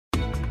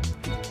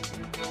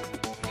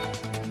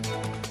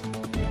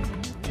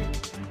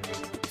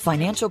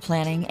Financial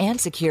planning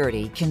and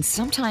security can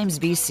sometimes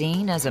be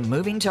seen as a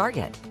moving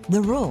target.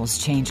 The rules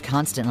change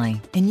constantly,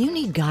 and you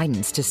need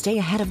guidance to stay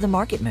ahead of the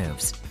market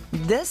moves.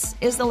 This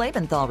is the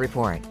Lebenthal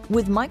Report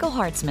with Michael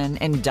Hartzman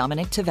and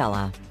Dominick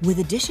Tavella, with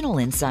additional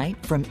insight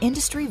from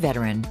industry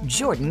veteran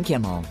Jordan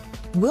Kimmel.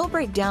 We'll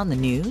break down the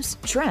news,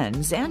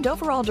 trends, and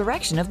overall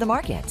direction of the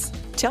markets,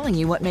 telling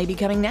you what may be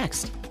coming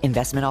next,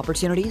 investment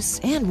opportunities,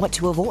 and what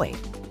to avoid.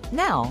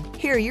 Now,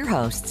 here are your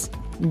hosts,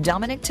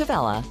 Dominick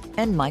Tavella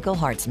and Michael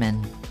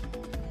Hartzman.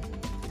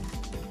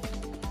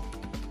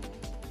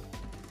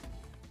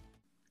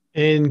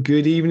 And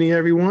good evening,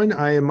 everyone.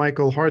 I am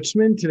Michael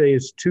Hartzman. Today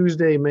is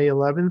Tuesday, May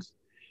 11th,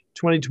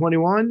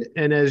 2021.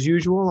 And as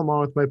usual, I'm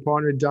on with my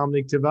partner,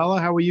 Dominick Tavella.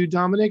 How are you,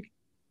 Dominick?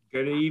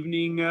 Good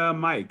evening,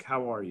 Mike.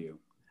 How are you?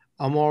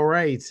 I'm all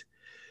right.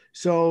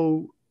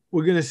 So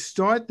we're going to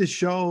start the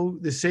show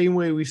the same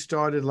way we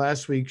started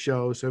last week's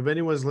show. So if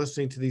anyone's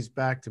listening to these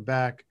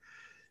back-to-back,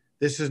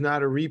 this is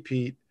not a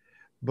repeat.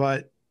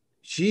 But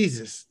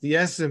Jesus, the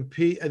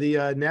S&P, the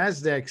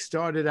NASDAQ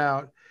started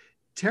out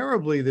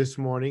terribly this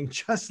morning,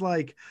 just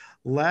like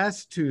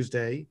last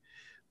Tuesday.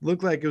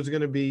 Looked like it was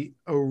going to be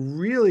a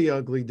really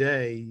ugly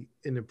day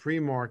in the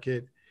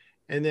pre-market.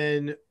 And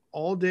then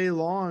all day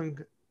long,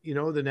 the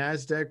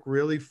NASDAQ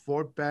really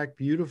fought back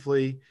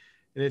beautifully,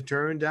 and it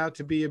turned out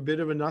to be a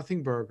bit of a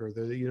nothing burger.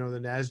 The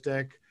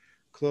NASDAQ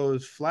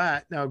closed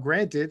flat. Now,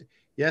 granted,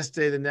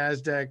 yesterday the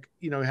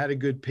NASDAQ, had a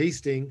good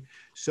pasting,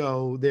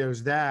 so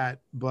there's that.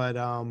 But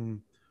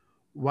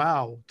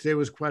wow, today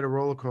was quite a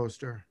roller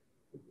coaster.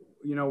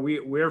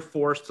 We're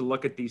forced to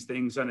look at these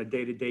things on a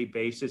day-to-day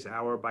basis,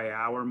 hour by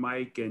hour,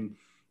 Mike. And,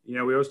 we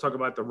always talk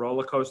about the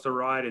roller coaster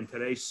ride, and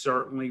today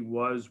certainly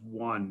was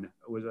one.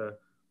 It was a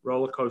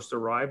roller coaster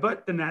ride,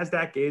 but the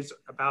NASDAQ is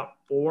about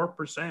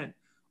 4%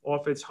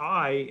 off its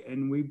high.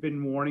 And we've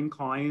been warning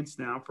clients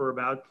now for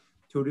about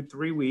 2 to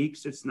 3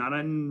 weeks. It's not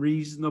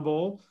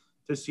unreasonable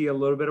to see a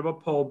little bit of a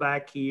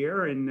pullback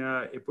here. And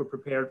if we're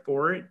prepared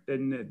for it,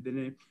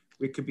 then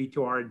it could be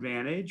to our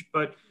advantage.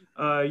 But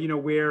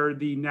where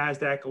the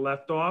NASDAQ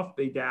left off,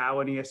 the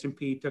Dow and the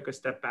S&P took a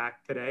step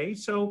back today.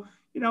 So,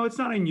 it's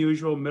not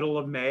unusual, middle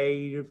of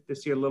May, to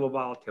see a little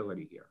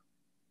volatility here.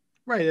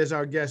 Right. As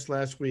our guest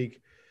last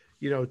week,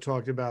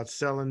 talked about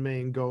sell in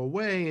May and go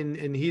away.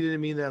 And he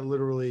didn't mean that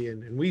literally.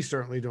 And we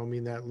certainly don't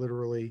mean that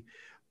literally.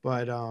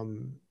 But,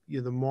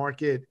 the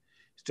market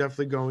is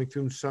definitely going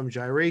through some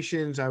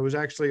gyrations. I was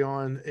actually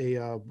on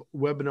a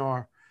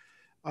webinar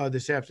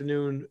this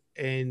afternoon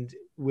and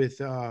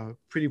with a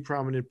pretty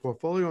prominent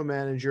portfolio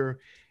manager,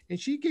 and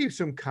she gave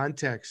some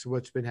context of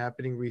what's been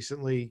happening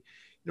recently.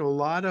 A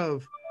lot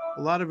of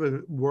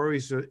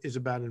worries is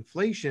about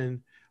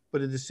inflation,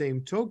 but at the same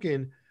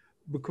token,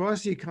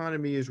 because the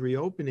economy is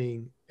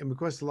reopening and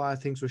because a lot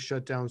of things were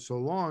shut down so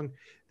long,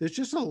 there's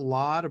just a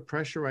lot of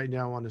pressure right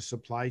now on the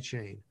supply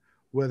chain,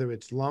 whether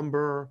it's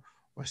lumber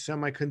or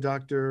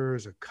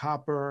semiconductors or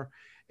copper.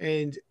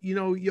 And,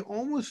 you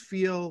almost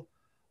feel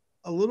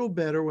a little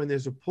better when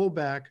there's a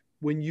pullback,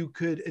 when you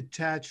could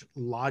attach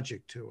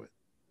logic to it.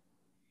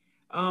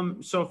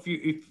 So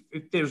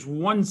if there's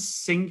one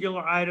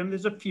singular item,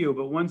 there's a few,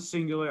 but one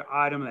singular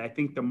item that I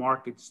think the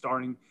market's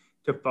starting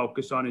to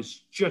focus on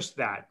is just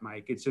that,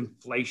 Mike. It's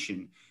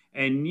inflation.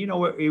 And,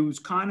 it was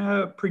kind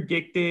of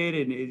predicted,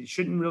 and it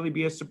shouldn't really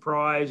be a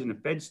surprise. And the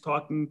Fed's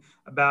talking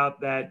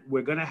about that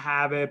we're going to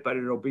have it, but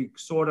it'll be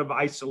sort of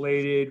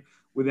isolated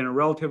within a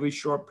relatively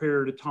short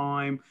period of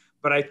time.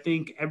 But I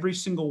think every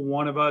single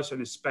one of us,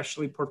 and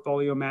especially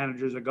portfolio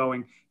managers, are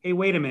going, hey,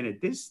 wait a minute,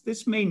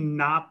 this may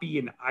not be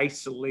an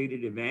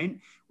isolated event.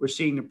 We're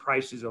seeing the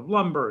prices of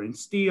lumber and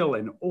steel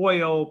and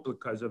oil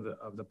because of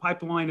the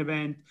pipeline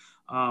event.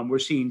 We're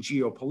seeing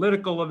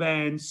geopolitical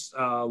events,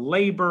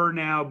 labor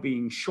now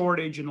being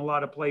shortage in a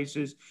lot of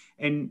places.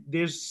 And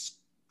there's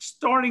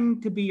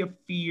starting to be a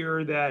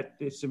fear that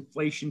this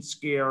inflation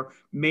scare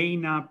may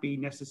not be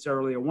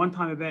necessarily a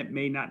one-time event,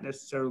 may not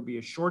necessarily be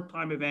a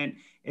short-time event,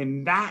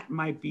 and that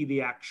might be the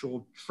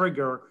actual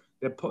trigger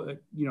that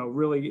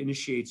really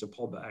initiates a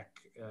pullback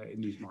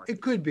in these markets.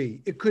 It could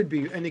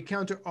be, and the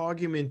counter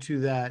argument to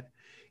that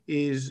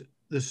is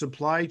the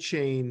supply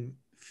chain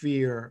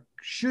fear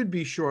should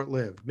be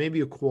short-lived,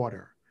 maybe a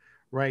quarter,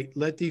 right?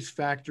 Let these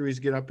factories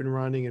get up and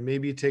running, and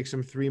maybe it takes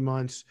them 3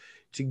 months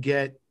to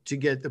get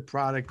the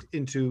product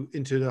into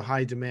the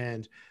high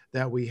demand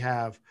that we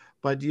have.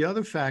 But the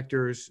other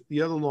factors,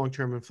 the other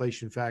long-term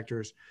inflation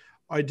factors,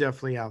 are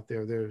definitely out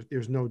there.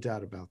 There's no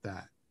doubt about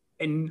that.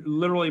 And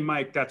literally,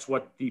 Mike, that's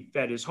what the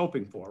Fed is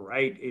hoping for,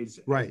 right?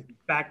 Right.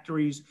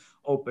 Factories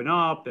open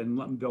up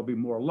and there'll be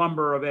more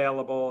lumber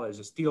available. As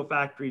the steel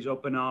factories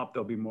open up,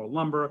 there'll be more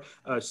lumber,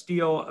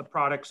 steel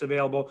products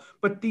available.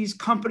 But these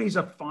companies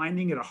are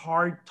finding it a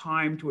hard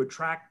time to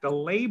attract the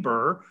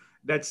labor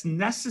that's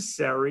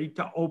necessary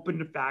to open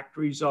the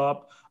factories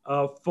up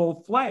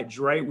full-fledged,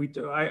 right?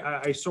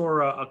 I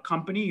saw a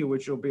company,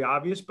 which will be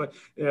obvious, but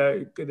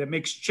that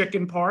makes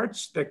chicken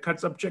parts, that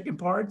cuts up chicken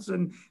parts,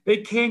 and they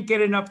can't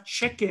get enough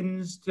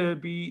chickens to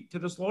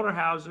the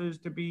slaughterhouses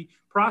to be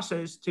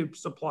processed to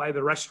supply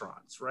the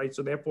restaurants, right?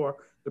 So therefore,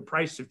 the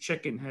price of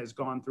chicken has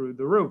gone through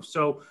the roof.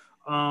 So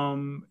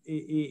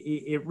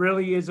it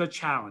really is a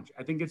challenge.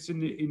 I think it's in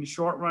the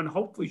short run,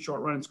 hopefully short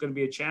run, it's going to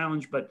be a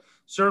challenge, but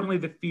certainly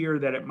the fear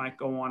that it might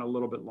go on a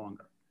little bit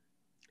longer.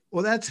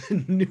 Well, that's a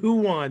new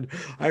one.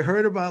 I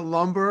heard about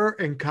lumber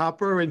and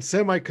copper and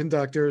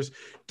semiconductors.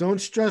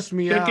 Don't stress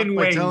me out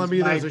by telling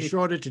me there's a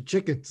shortage of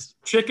chickens.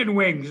 Chicken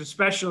wings,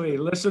 especially.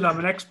 Listen, I'm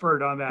an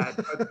expert on that.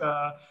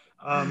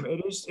 But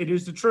it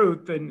is the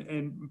truth.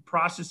 And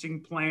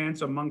processing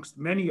plants, amongst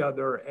many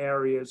other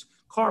areas,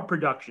 car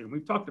production,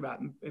 we've talked about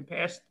in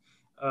past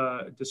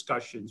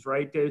discussions,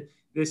 right?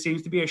 There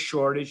seems to be a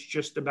shortage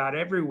just about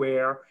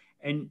everywhere.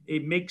 And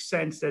it makes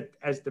sense that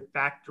as the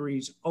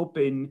factories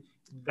open,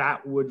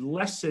 that would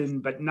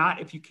lessen, but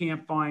not if you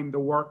can't find the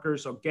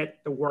workers or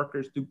get the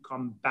workers to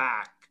come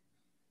back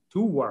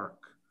to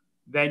work.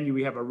 Then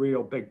we have a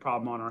real big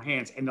problem on our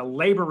hands. And the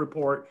labor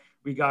report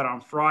we got on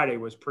Friday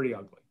was pretty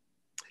ugly.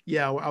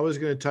 Yeah, I was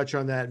going to touch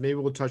on that. Maybe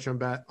we'll touch on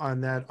that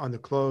on the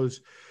close,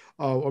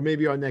 or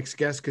maybe our next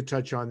guest could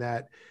touch on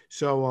that.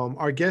 So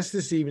our guest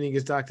this evening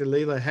is Dr.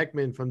 Leila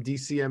Heckman from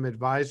DCM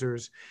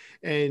Advisors,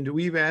 and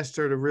we've asked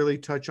her to really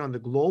touch on the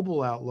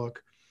global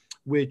outlook,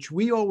 which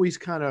we always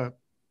kind of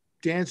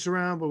dance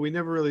around, but we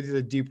never really did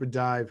a deeper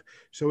dive.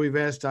 So we've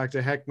asked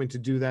Dr. Heckman to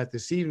do that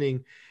this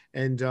evening,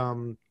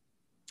 and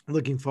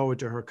looking forward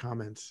to her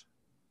comments.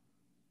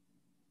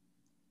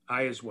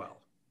 I as well.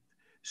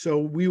 So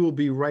we will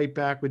be right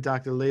back with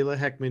Dr. Leila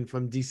Heckman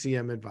from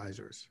DCM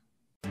Advisors.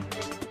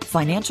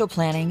 Financial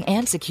planning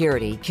and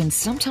security can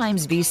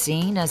sometimes be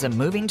seen as a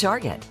moving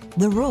target.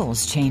 The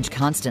rules change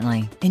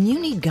constantly, and you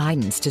need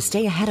guidance to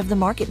stay ahead of the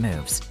market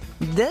moves.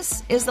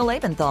 This is the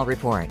Lebenthal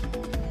Report.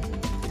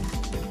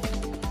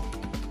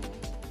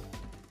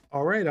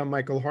 All right, I'm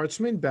Michael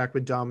Hartzman, back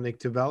with Dominick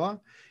Tavella.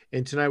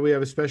 And tonight we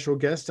have a special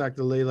guest,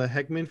 Dr. Leila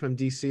Heckman from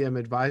DCM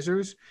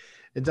Advisors.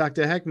 And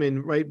Dr.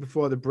 Heckman, right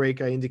before the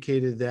break, I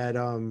indicated that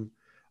you're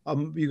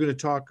going to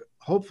talk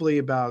hopefully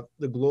about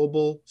the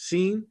global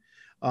scene.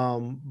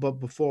 But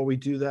before we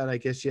do that, I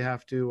guess you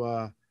have to,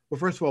 well,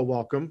 first of all,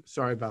 welcome.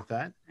 Sorry about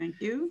that. Thank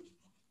you.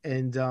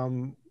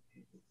 And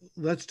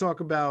let's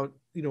talk about,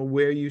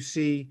 where you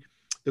see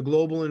the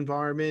global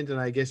environment. And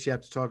I guess you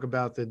have to talk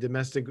about the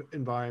domestic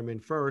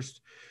environment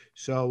first.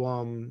 So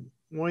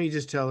why don't you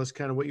just tell us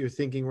kind of what you're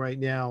thinking right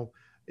now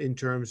in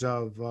terms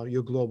of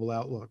your global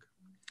outlook?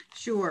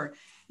 Sure.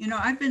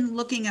 I've been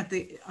looking at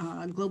the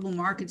global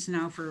markets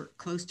now for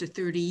close to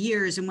 30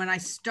 years. And when I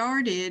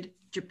started,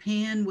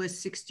 Japan was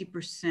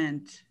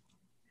 60%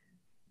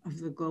 of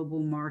the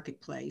global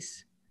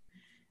marketplace.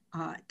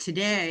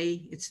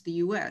 Today, it's the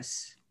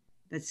US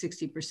that's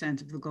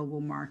 60% of the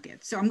global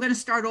market. So I'm going to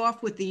start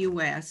off with the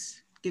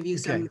US, give you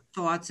some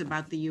thoughts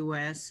about the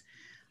US,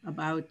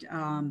 about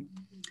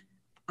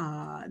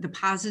the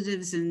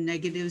positives and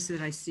negatives that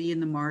I see in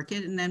the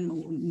market, and then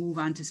we'll move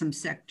on to some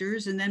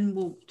sectors, and then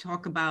we'll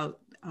talk about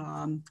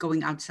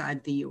going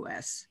outside the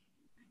US,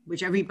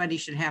 which everybody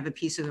should have a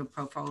piece of the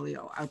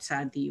portfolio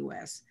outside the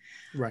US.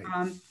 Right.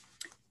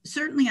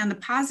 Certainly on the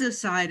positive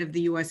side of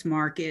the US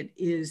market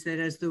is that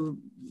as the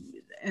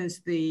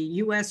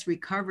US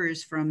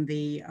recovers from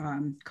the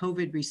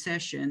COVID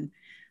recession,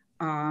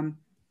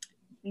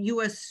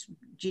 US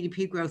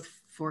GDP growth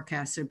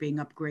forecasts are being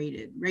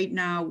upgraded. Right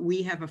now,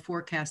 we have a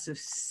forecast of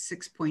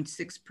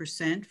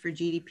 6.6% for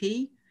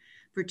GDP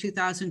for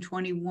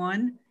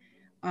 2021.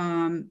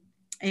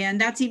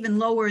 And that's even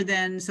lower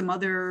than some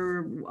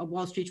other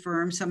Wall Street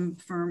firms. Some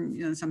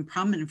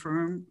prominent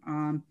firm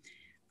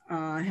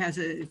has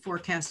a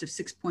forecast of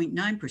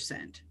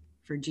 6.9%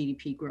 for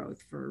GDP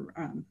growth for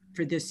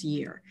this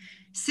year.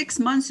 6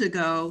 months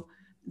ago,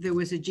 there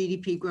was a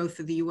GDP growth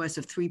for the US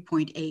of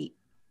 3.8%.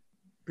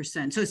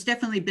 So it's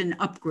definitely been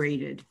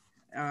upgraded,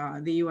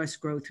 the US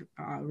growth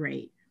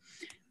rate.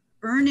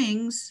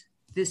 Earnings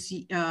this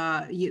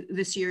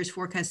year is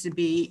forecast to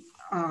be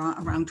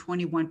around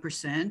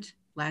 21%.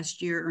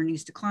 Last year,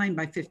 earnings declined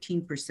by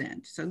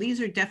 15%. So these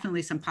are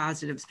definitely some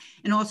positives.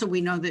 And also we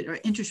know that our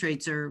interest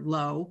rates are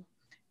low.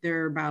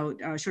 They're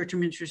about,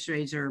 short-term interest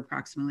rates are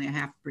approximately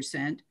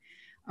 0.5%.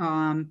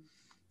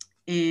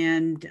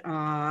 And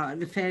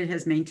the Fed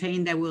has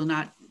maintained that will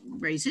not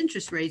raise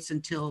interest rates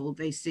until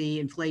they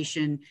see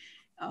inflation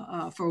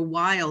for a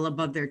while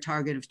above their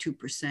target of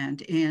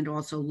 2%, and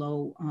also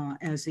low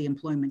as the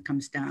unemployment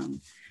comes down.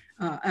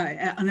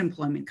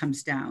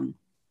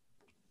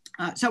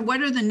 So what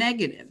are the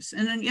negatives?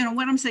 And then,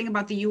 what I'm saying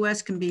about the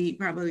US can be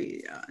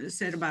probably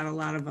said about a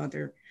lot of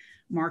other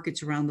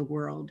markets around the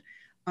world.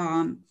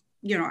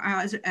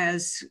 As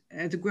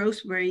the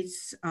growth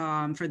rates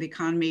for the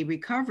economy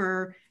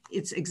recover,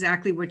 it's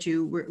exactly what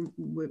you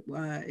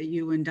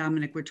and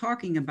Dominick were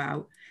talking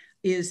about,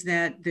 is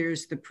that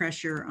there's the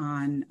pressure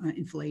on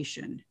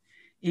inflation.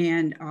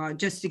 And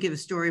just to give a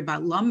story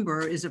about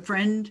lumber, is a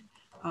friend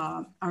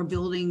are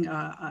building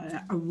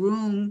a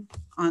room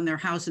on their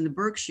house in the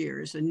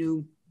Berkshires, a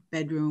new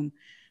bedroom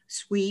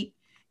suite.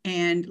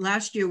 And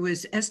last year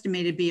was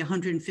estimated to be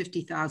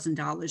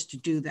 $150,000 to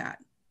do that.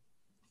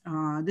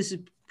 This is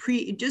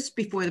just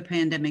before the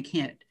pandemic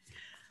hit.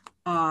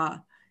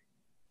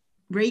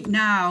 Right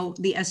now,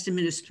 the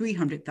estimate is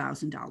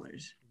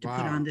 $300,000 to put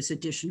on this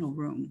additional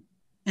room.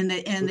 And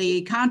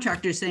the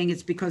contractor is saying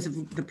it's because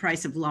of the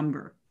price of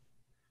lumber.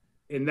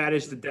 And that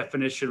is the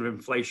definition of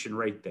inflation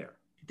right there.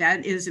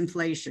 That is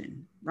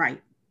inflation,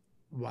 right?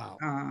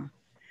 Wow.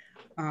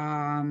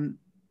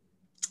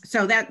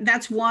 So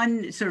that's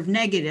one sort of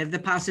negative, the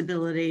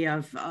possibility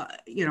of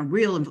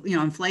real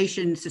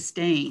inflation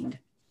sustained.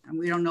 And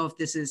we don't know if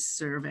this is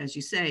sort of, as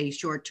you say,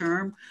 short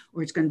term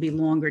or it's going to be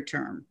longer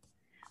term.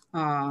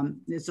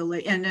 Also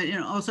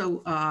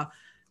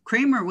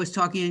Kramer was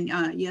talking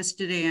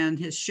yesterday on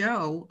his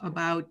show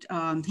about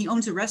he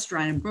owns a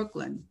restaurant in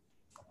Brooklyn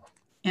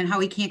and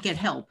how he can't get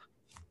help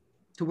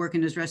to work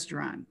in his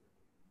restaurant.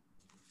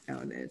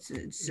 So that's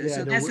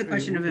the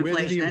question of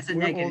inflation. That's a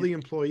negative. Where all the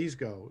employees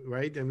go,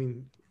 right? I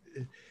mean,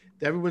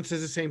 everyone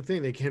says the same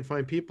thing. They can't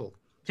find people.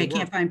 They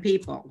can't find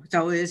people.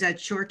 So is that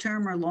short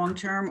term or long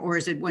term, or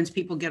is it once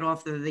people get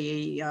off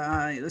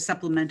the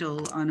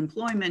supplemental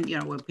unemployment?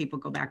 Will people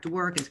go back to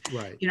work?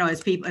 Right.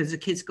 As the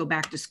kids go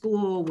back to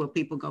school, will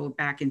people go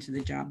back into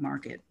the job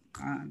market?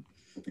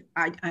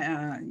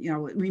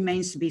 It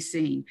remains to be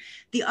seen.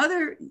 The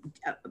other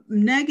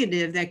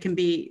negative that can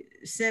be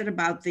said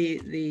about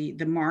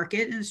the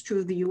market, and it's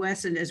true of the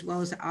U.S. and as well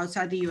as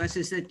outside the U.S.,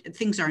 is that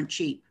things aren't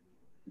cheap.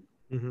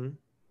 Mm-hmm.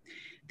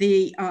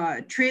 The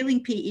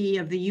trailing PE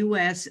of the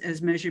U.S.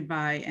 as measured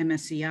by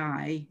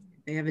MSCI,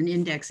 they have an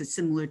index that's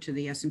similar to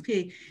the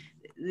S&P.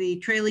 The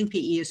trailing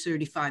PE is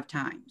 35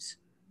 times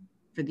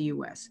for the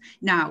U.S.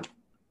 Now,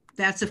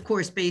 that's of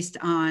course based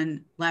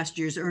on last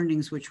year's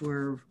earnings, which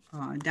were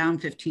down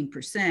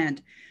 15%.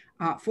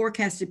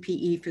 Forecasted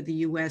PE for the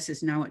U.S.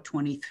 is now at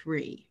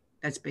 23.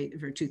 That's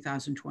for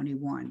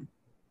 2021,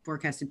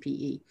 forecasted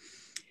PE.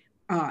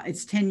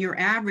 Its 10-year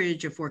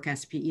average of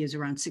forecasted PE is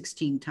around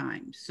 16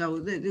 times.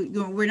 So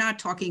we're not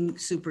talking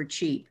super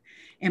cheap.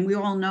 And we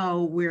all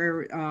know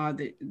where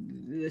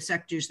the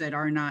sectors that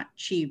are not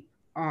cheap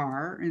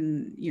are,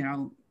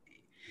 and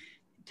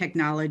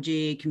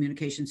technology,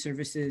 communication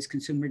services,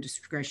 consumer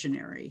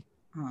discretionary.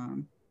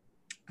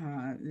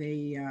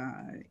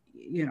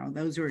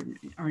 Those are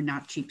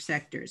not cheap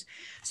sectors.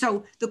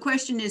 So the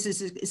question is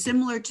it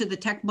similar to the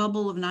tech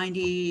bubble of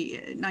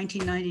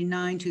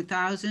 1999,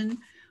 2000?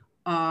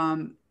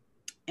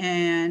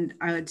 And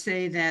I would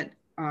say that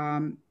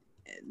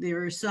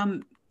there are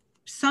some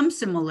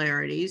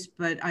similarities,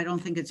 but I don't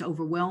think it's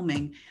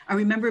overwhelming. I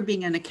remember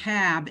being in a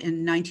cab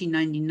in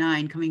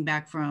 1999 coming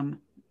back from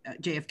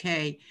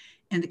JFK,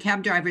 and the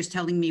cab driver is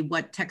telling me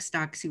what tech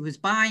stocks he was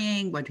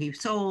buying, what he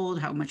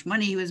sold, how much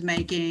money he was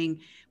making,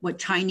 what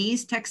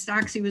Chinese tech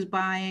stocks he was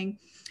buying.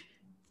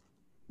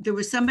 There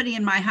was somebody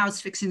in my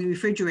house fixing the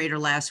refrigerator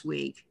last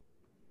week,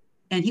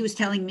 and he was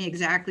telling me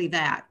exactly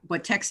that,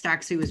 what tech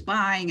stocks he was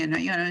buying. And,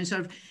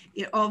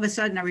 all of a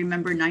sudden I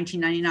remember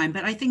 1999,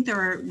 but I think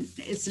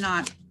it's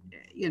not,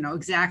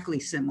 exactly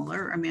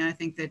similar. I mean, I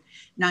think that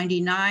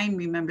 99,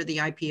 remember the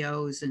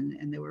IPOs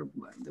and there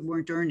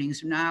weren't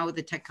earnings. Now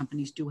the tech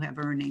companies do have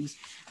earnings,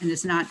 and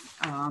it's not,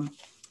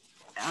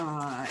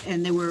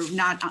 and they were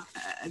not,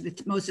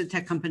 most of the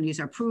tech companies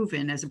are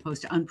proven as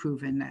opposed to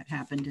unproven. That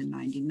happened in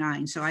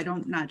 99. So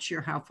I'm not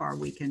sure how far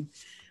we can,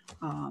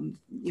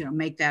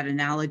 make that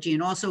analogy.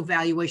 And also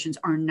valuations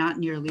are not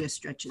nearly as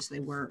stretched as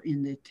they were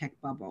in the tech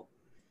bubble.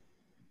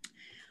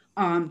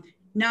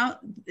 Now,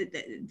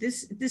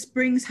 this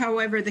brings,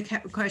 however, the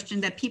question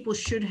that people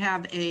should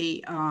have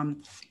a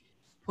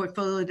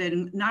portfolio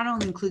that not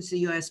only includes the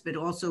U.S., but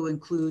also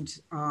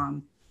includes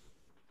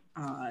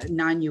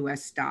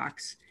non-U.S.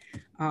 stocks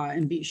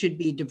and should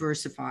be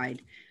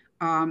diversified.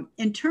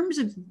 In terms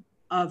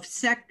of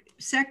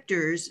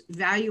sectors,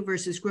 value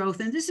versus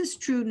growth, and this is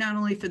true not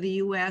only for the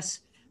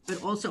U.S.,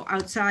 but also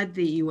outside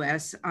the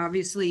U.S.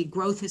 Obviously,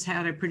 growth has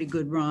had a pretty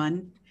good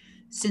run.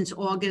 Since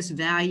August,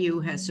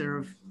 value has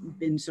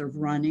been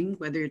running,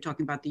 whether you're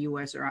talking about the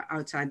U.S. or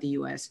outside the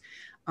U.S.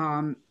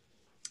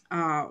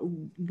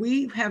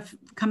 We have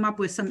come up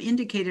with some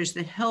indicators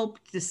that help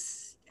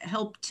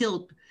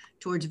tilt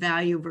towards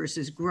value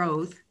versus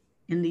growth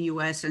in the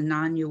U.S. and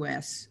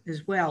non-U.S.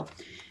 as well.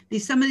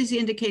 Some of these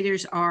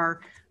indicators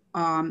are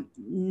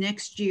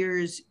next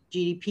year's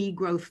GDP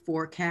growth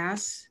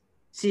forecasts,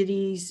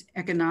 Citigroup's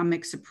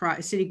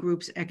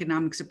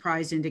economic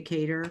surprise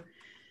indicator,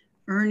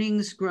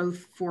 earnings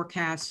growth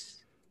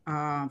forecasts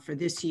for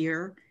this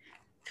year,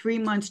 3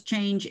 months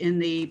change in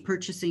the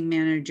Purchasing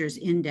Managers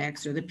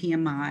Index, or the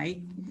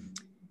PMI,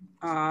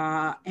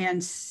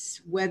 and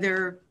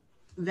whether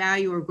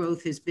value or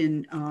growth has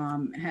been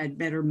had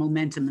better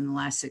momentum in the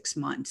last 6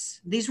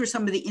 months. These were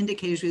some of the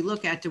indicators we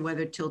look at to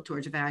whether tilt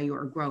towards value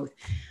or growth.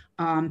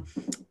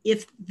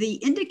 If the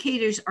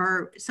indicators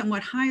are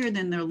somewhat higher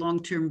than their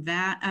long-term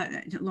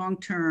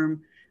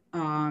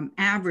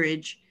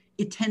average,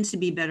 it tends to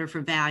be better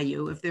for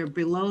value. If they're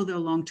below their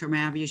long-term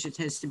average, it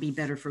tends to be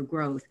better for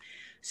growth.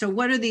 So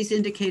what are these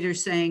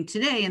indicators saying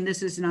today? And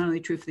this is not only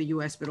true for the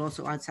US, but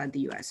also outside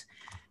the US.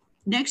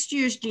 Next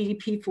year's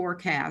GDP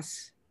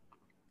forecasts,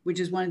 which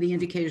is one of the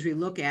indicators we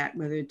look at,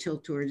 whether it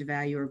tilt towards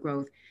value or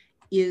growth,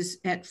 is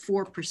at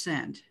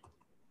 4%.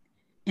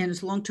 And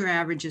its long-term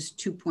average is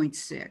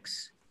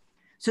 2.6.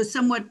 So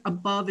somewhat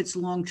above its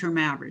long-term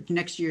average,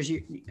 next year's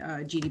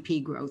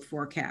GDP growth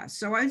forecast.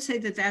 So I'd say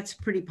that that's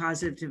pretty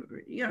positive,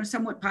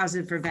 somewhat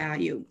positive for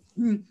value.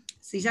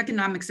 It's these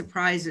economic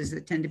surprises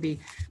that tend to be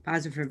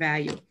positive for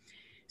value.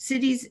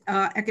 Citi's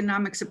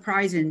economic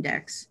surprise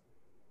index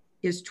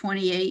is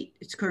 28,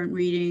 its current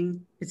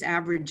reading, its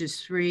average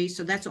is 3.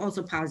 So that's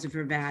also positive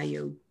for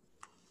value.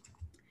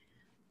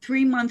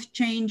 3-month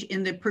change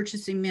in the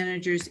purchasing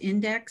managers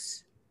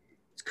index,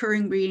 its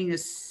current reading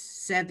is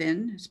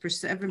 7, it's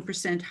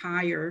 7%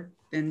 higher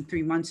than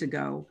 3 months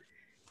ago.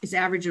 It's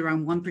average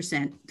around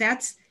 1%.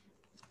 That's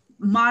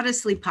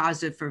modestly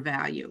positive for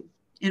value.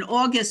 In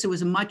August, there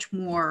was a much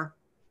more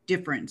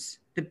difference.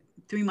 The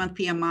 3-month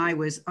PMI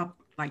was up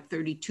like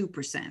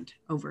 32%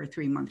 over a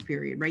 3-month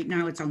period. Right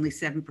now, it's only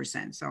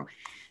 7%. So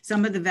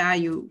some of the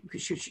value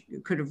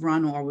could have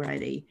run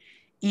already.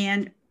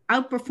 And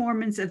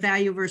outperformance of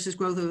value versus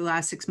growth over the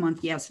last 6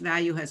 months, yes,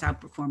 value has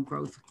outperformed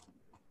growth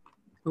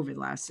over the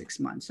last 6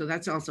 months. So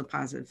that's also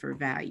positive for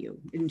value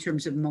in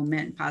terms of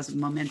positive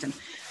momentum.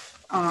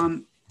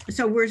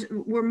 So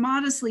we're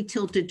modestly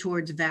tilted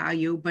towards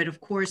value, but of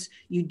course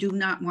you do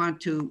not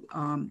want to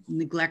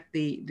neglect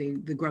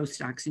the growth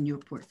stocks in your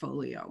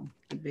portfolio.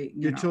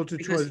 You're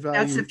tilted towards value.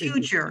 That's the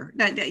future.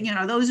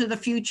 Those are the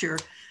future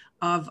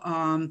of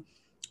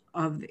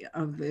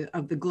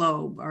the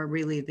globe, are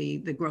really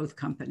the growth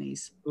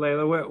companies.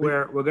 Leila,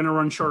 we're going to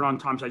run short on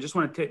time, so I just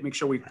want to make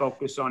sure we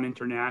focus on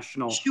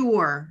international.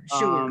 Sure.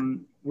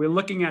 We're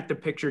looking at the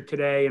picture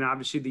today, and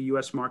obviously the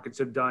U.S. markets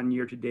have done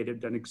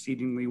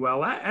exceedingly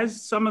well,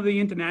 as some of the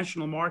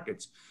international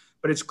markets.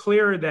 But it's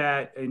clear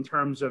that in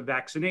terms of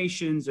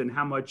vaccinations and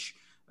how much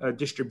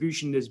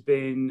distribution there's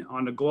been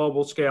on a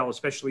global scale,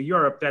 especially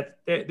Europe, that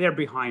they're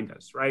behind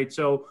us, right?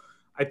 So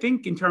I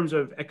think in terms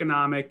of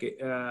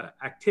economic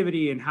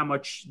activity and how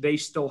much they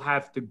still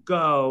have to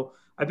go,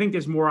 I think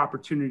there's more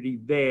opportunity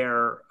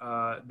there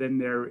than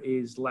there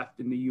is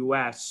left in the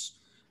U.S.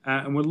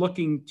 And we're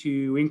looking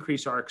to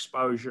increase our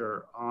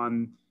exposure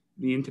on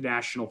the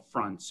international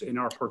fronts in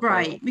our portfolio.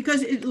 Right,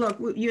 because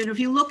if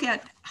you look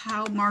at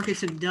how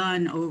markets have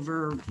done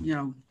over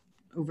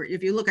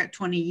if you look at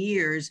 20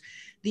 years,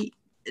 the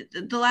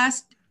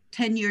last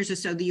 10 years or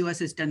so, the U.S.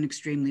 has done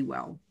extremely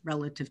well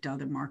relative to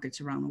other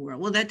markets around the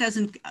world. Well, that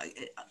doesn't,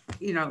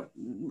 in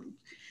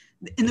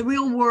the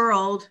real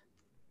world,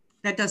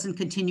 that doesn't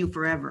continue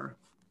forever.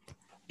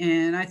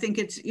 And I think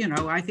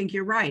I think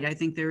you're right. I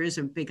think there is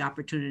a big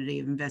opportunity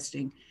of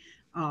investing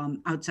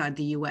outside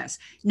the U.S.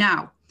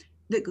 Now,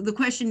 the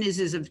question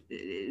is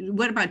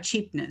what about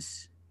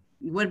cheapness?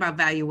 What about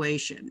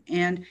valuation?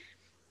 And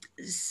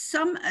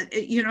some,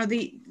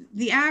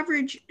 the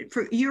average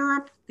for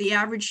Europe, the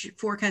average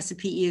forecasted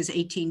PE is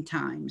 18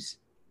 times.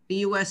 The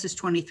US is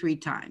 23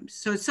 times.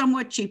 So it's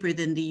somewhat cheaper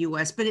than the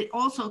US, but it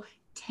also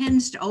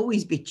tends to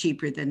always be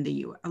cheaper than the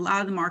US, a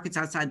lot of the markets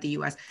outside the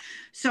US.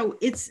 So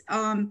it's,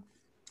 part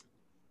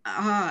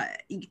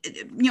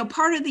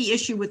of the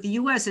issue with the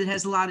US, it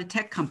has a lot of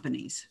tech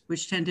companies,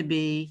 which tend to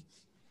be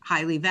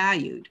highly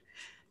valued.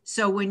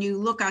 So when you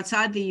look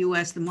outside the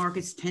U.S., the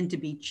markets tend to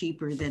be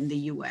cheaper than the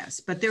U.S.,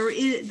 but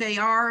they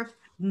are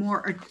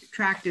more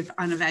attractive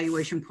on a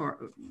valuation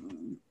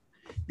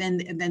than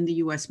the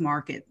U.S.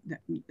 market,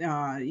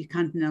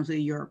 continental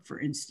Europe, for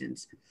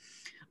instance.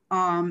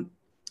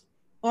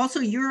 Also,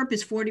 Europe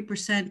is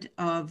 40%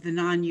 of the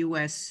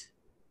non-U.S.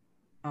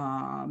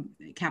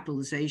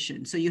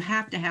 Capitalization, so you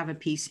have to have a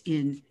piece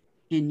in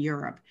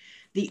Europe.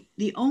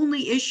 The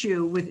only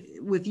issue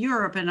with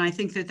Europe, and I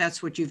think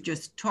that's what you've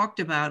just talked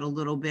about a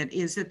little bit,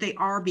 is that they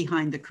are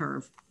behind the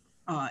curve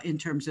in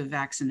terms of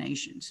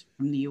vaccinations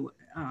than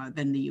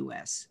the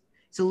US.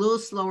 It's a little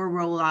slower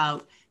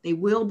rollout. They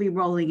will be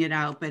rolling it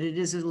out, but it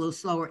is a little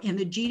slower. And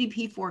the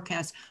GDP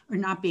forecasts are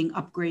not being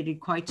upgraded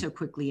quite so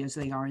quickly as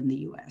they are in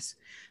the US.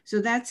 So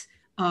that's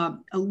a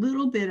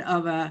little bit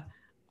of a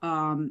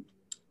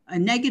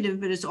negative,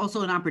 but it's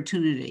also an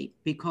opportunity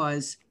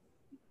because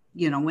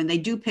when they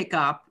do pick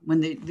up,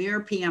 when their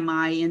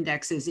PMI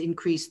indexes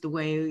increase the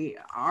way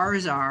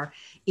ours are,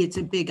 it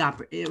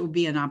will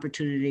be an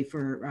opportunity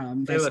for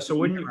Leila, so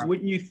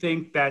wouldn't you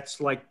think that's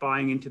like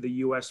buying into the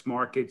U.S.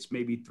 markets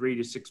maybe 3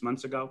 to 6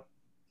 months ago?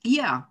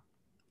 Yeah,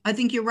 I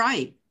think you're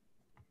right.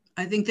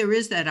 I think there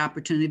is that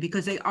opportunity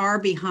because they are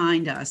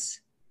behind us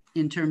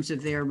in terms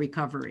of their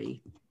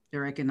recovery,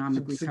 their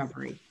economic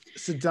recovery.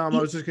 So Dom,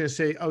 I was just going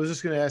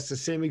to ask the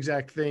same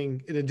exact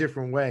thing in a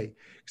different way.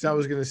 Because I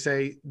was going to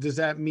say, does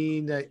that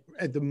mean that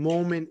at the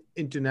moment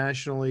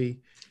internationally,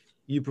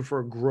 you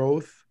prefer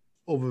growth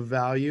over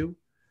value,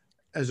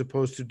 as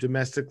opposed to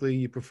domestically,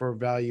 you prefer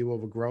value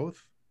over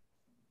growth?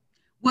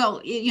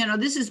 Well,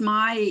 this is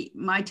my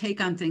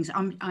take on things.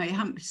 I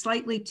am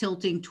slightly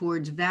tilting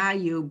towards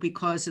value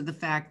because of the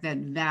fact that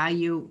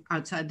value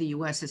outside the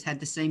U.S. has had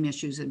the same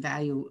issues as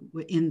value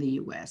in the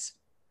U.S.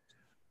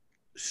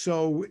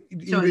 So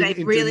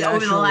they've really,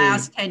 over the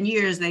last 10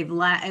 years,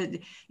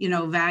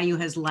 value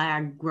has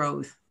lagged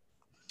growth.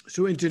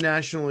 So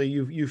internationally,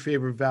 you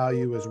favor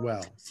value as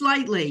well.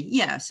 Slightly,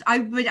 yes.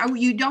 But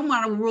you don't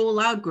want to rule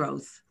out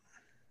growth.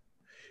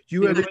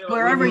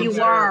 Wherever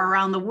you are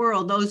around the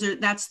world,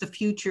 that's the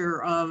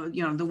future of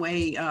the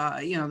way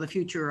the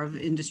future of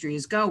industry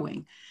is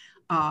going.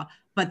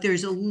 But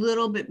there's a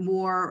little bit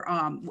more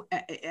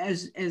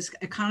as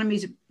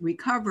economies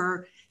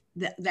recover.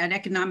 That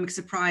economic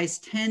surprise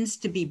tends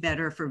to be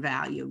better for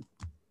value.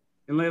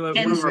 And Leila,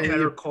 one of our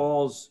better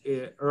calls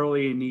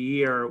early in the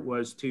year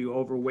was to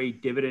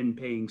overweight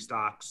dividend-paying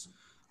stocks.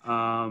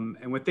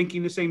 And we're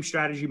thinking the same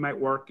strategy might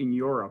work in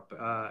Europe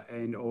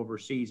and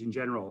overseas in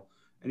general.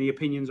 Any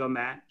opinions on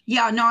that?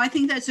 Yeah, no, I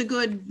think that's a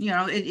good,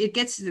 it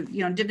gets,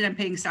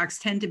 dividend-paying stocks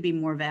tend to be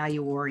more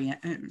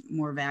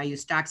value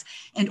stocks.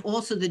 And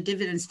also the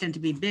dividends tend to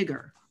be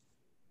bigger.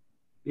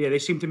 Yeah, they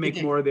seem to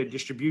make more of their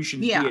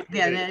distributions. Yeah,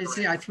 that's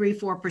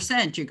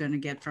 3-4% you're going to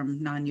get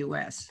from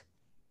non-U.S.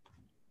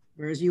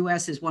 Whereas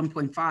U.S. is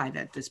 1.5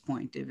 at this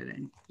point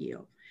dividend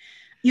yield.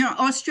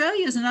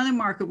 Australia is another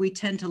market we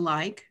tend to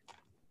like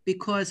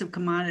because of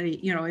commodity,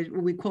 what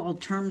we call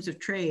terms of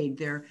trade.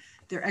 Their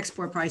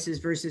export prices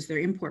versus their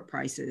import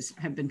prices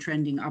have been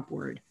trending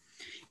upward.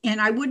 And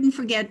I wouldn't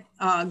forget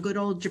good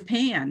old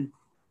Japan.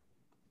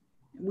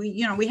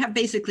 We have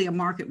basically a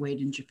market weight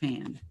in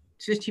Japan.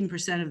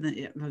 15% of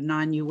the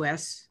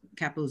non-U.S.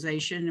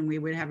 capitalization, and we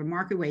would have a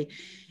market weight.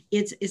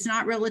 It's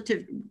not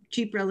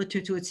cheap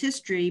relative to its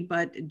history,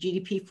 but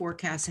GDP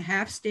forecasts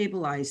have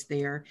stabilized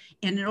there,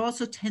 and it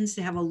also tends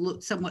to have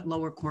a somewhat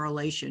lower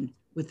correlation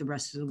with the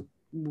rest of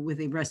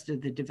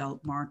the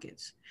developed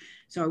markets.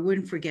 So I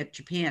wouldn't forget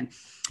Japan.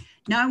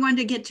 Now I wanted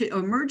to get to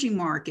emerging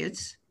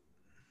markets.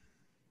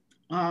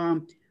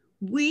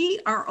 We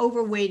are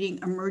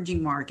overweighting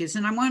emerging markets,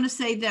 and I want to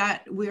say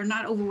that we are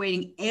not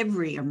overweighting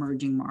every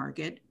emerging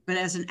market, but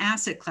as an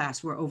asset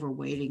class, we're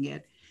overweighting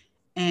it.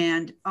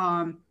 And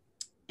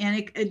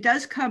it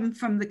does come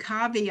from the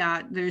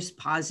caveat, there's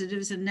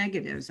positives and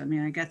negatives. I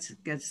mean, I guess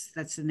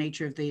that's the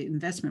nature of the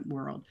investment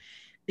world.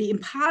 The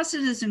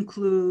positives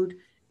include,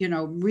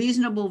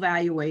 reasonable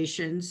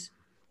valuations,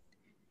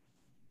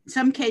 in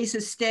some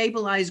cases,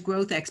 stabilized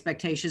growth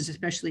expectations,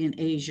 especially in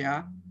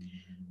Asia.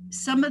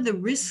 Some of the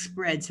risk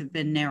spreads have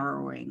been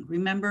narrowing.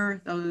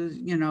 Remember those,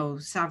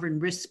 sovereign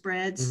risk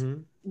spreads?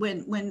 Mm-hmm.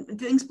 When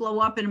things blow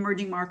up in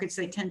emerging markets,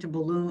 they tend to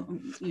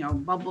balloon,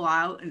 bubble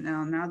out, and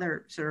now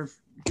they're sort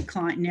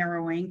of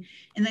narrowing.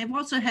 And they've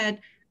also had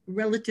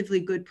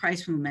relatively good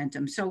price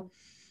momentum. So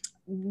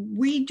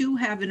we do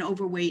have an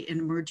overweight in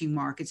emerging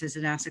markets as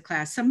an asset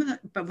class.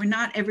 But we're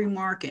not every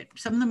market.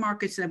 Some of the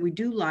markets that we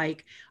do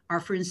like are,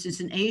 for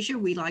instance, in Asia,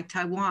 we like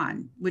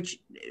Taiwan,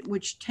 which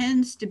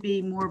tends to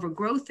be more of a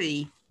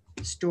growthy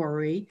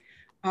story,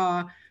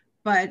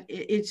 but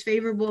it's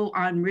favorable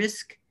on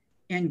risk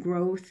and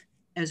growth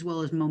as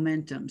well as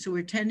momentum. So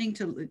we're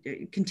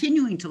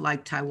continuing to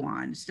like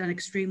Taiwan. It's done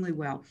extremely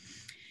well.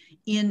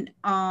 In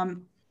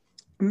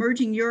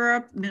emerging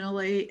Europe,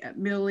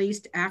 Middle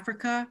East,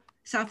 Africa,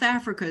 South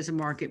Africa is a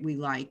market we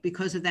like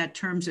because of that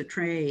terms of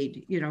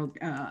trade,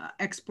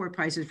 export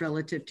prices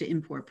relative to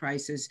import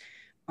prices,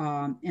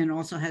 and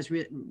also has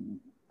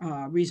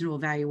reasonable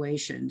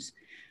valuations.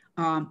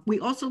 We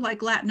also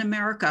like Latin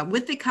America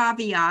with the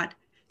caveat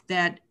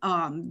that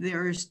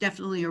there's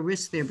definitely a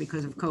risk there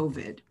because of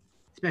COVID,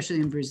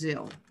 especially in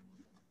Brazil.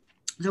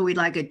 So we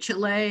like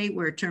Chile,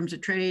 where terms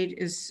of trade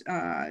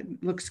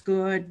looks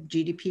good.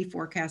 GDP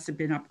forecasts have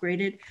been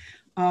upgraded.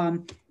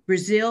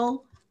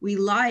 Brazil, we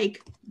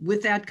like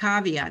with that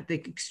caveat.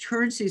 The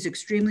currency is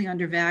extremely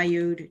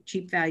undervalued,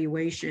 cheap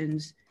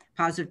valuations,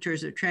 positive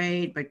terms of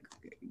trade, but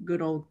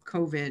good old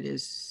COVID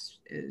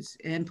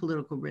and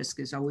political risk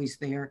is always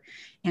there.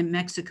 And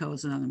Mexico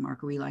is another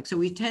market we like. So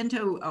we tend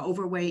to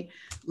overweight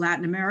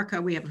Latin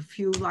America. We have a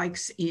few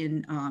likes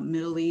in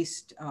Middle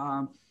East,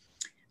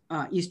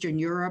 Eastern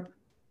Europe,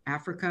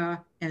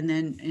 Africa, and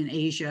then in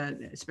Asia,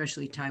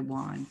 especially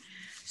Taiwan.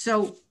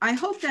 So I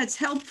hope that's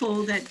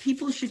helpful, that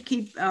people should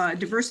keep a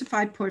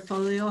diversified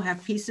portfolio,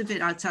 have piece of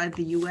it outside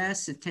the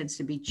U.S. It tends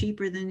to be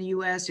cheaper than the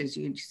U.S. As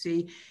you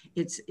see,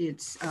 it's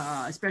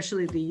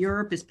especially the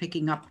Europe is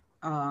picking up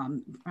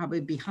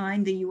probably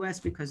behind the U.S.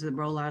 because of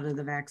the rollout of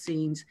the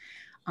vaccines.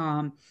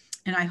 And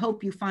I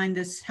hope you find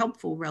this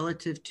helpful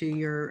relative to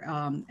your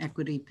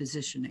equity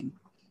positioning.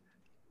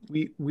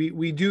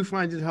 We do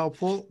find it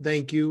helpful.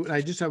 Thank you.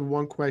 I just have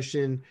one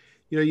question.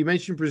 You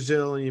mentioned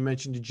Brazil and you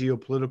mentioned the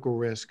geopolitical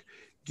risk.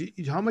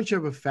 How much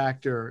of a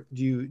factor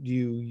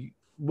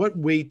what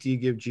weight do you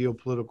give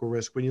geopolitical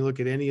risk when you look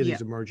at any of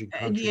these emerging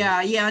countries?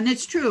 Yeah, and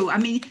it's true. I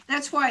mean,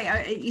 that's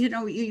why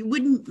you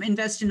wouldn't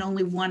invest in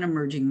only one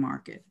emerging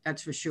market.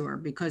 That's for sure,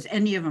 because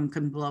any of them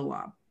can blow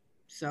up.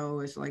 So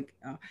it's like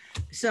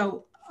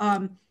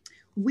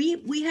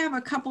we have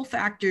a couple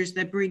factors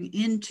that bring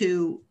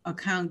into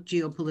account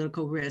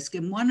geopolitical risk,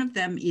 and one of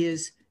them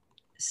is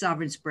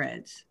sovereign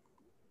spreads.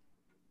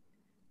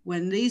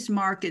 When these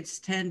markets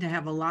tend to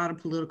have a lot of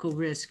political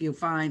risk, you'll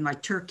find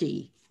like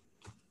Turkey,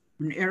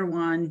 when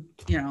Erdogan,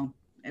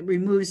 it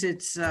removes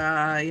its,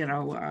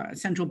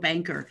 central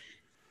banker.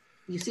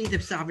 You see the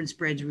sovereign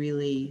spreads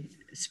really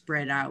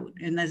spread out,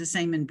 and that's the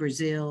same in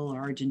Brazil or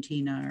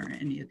Argentina or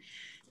any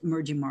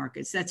emerging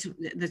markets. That's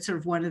sort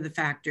of one of the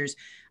factors.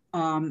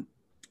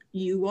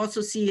 You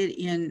also see it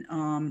in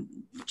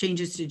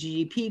changes to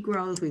GDP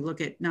growth. We look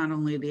at not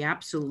only the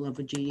absolute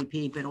level of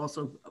GDP, but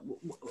also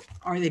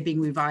are they being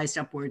revised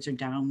upwards or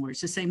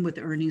downwards? The same with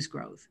earnings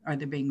growth. Are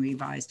they being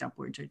revised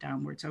upwards or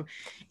downwards? So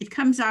it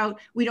comes out,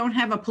 we don't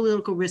have a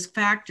political risk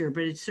factor,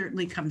 but it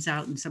certainly comes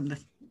out in some of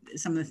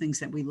the things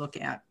that we look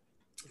at.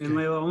 And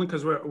Leila, only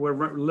because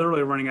we're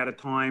literally running out of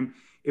time.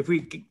 If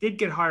we did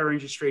get higher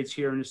interest rates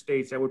here in the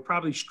States, that would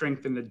probably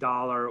strengthen the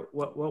dollar.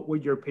 What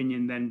would your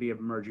opinion then be of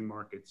emerging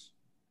markets?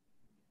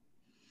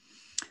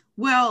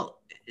 Well,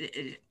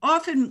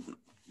 often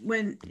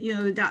when,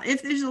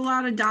 if there's a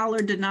lot of dollar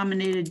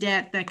denominated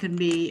debt, that can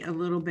be a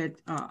little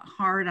bit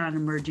hard on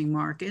emerging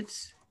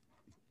markets.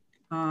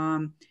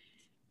 But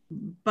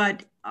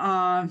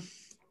I've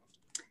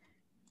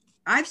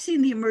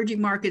seen the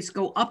emerging markets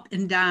go up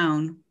and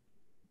down,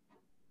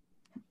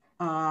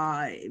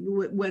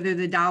 whether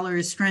the dollar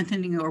is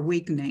strengthening or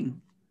weakening.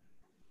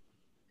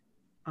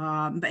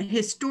 But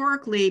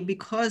historically,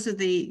 because of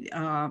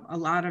a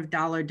lot of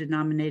dollar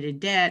denominated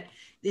debt,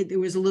 it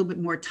was a little bit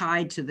more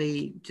tied to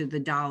the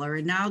dollar.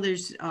 And now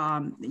there's,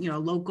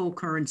 local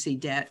currency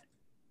debt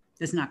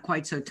that's not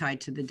quite so tied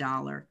to the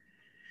dollar.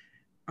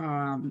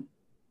 And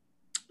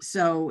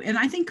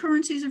I think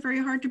currencies are very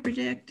hard to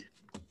predict.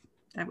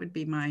 That would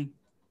be my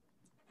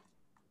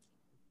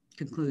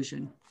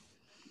conclusion.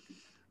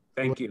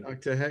 Thank you.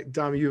 Dr. Heck,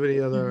 Dom, you have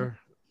any other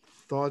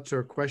thoughts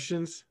or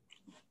questions?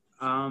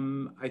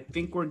 I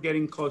think we're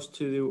getting close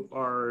to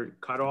our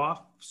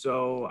cutoff.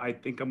 So I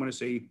think I'm going to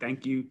say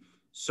thank you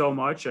so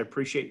much. I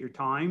appreciate your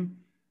time,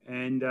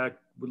 and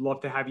would love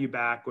to have you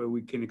back where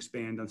we can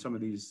expand on some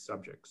of these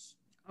subjects.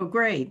 Oh,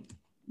 great.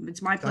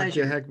 It's my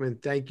pleasure. Dr.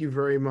 Heckman, thank you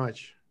very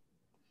much.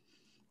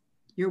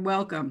 You're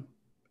welcome.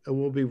 And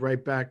we'll be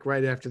right back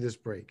right after this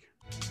break.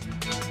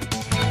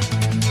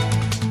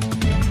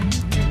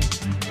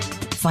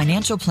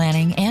 Financial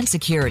planning and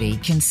security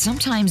can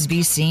sometimes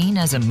be seen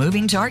as a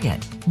moving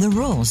target. The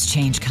rules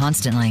change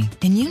constantly,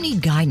 and you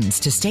need guidance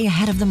to stay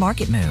ahead of the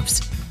market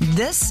moves.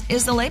 This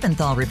is the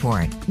Lebenthal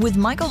Report with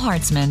Michael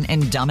Hartzman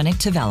and Dominick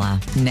Tavella.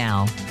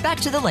 Now,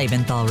 back to the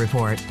Lebenthal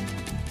Report.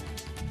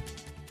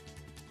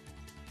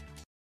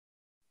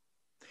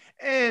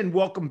 And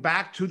welcome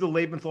back to the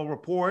Lebenthal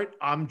Report.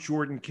 I'm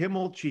Jordan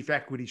Kimmel, Chief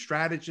Equity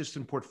Strategist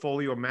and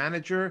Portfolio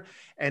Manager.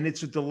 And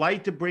it's a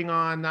delight to bring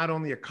on not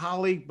only a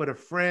colleague, but a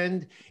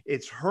friend.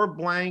 It's Herb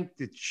Blank,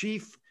 the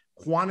Chief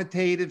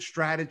Quantitative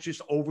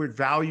Strategist over at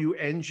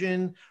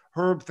ValuEngine.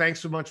 Herb, thanks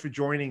so much for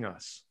joining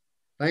us.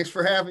 Thanks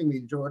for having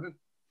me, Jordan.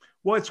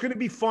 Well, it's going to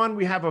be fun.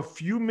 We have a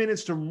few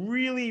minutes to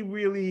really,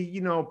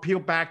 peel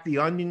back the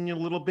onion a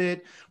little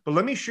bit. But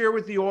let me share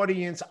with the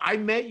audience, I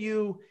met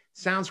you,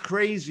 sounds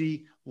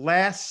crazy,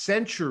 last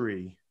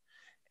century.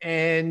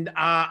 And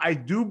I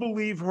do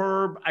believe,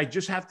 Herb, I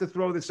just have to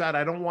throw this out.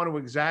 I don't want to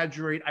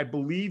exaggerate. I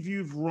believe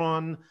you've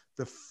run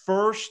the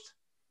first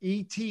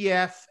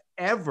ETF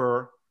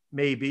ever,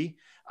 maybe.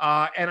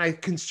 And I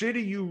consider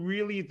you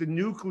really the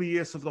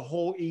nucleus of the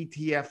whole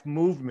ETF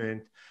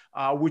movement,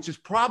 which has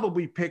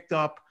probably picked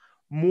up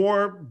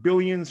more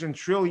billions and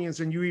trillions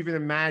than you even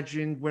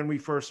imagined when we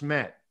first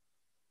met.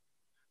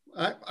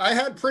 I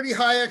had pretty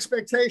high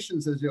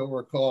expectations, as you'll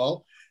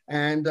recall.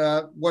 And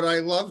what I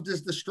loved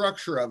is the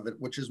structure of it,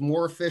 which is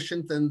more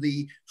efficient than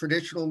the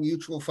traditional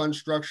mutual fund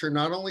structure,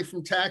 not only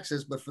from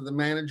taxes, but for the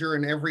manager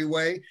in every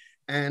way,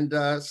 and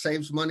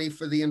saves money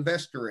for the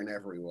investor in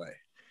every way.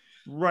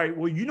 Right.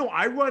 Well,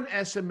 I run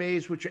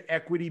SMAs, which are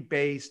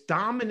equity-based.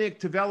 Dominick,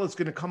 Tavella is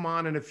going to come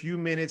on in a few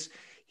minutes.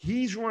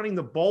 He's running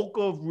the bulk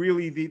of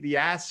really the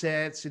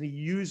assets, and he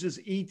uses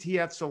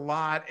ETFs a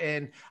lot.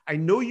 And I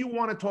know you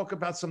want to talk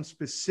about some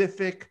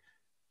specific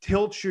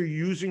tilts you're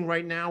using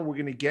right now. We're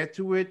going to get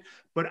to it,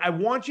 but I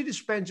want you to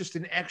spend just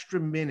an extra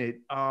minute,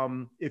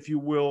 if you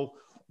will,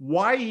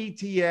 why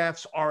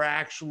ETFs are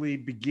actually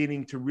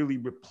beginning to really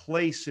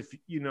replace,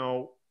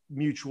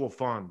 mutual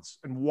funds,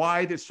 and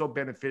why they're so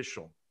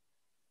beneficial.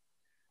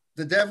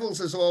 The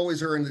devils, as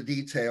always, are in the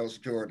details,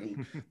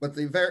 Jordan. But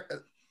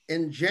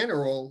in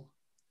general,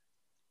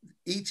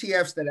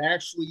 ETFs that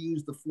actually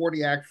use the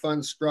 40 Act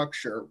fund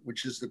structure,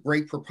 which is the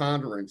great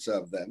preponderance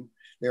of them.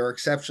 There are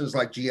exceptions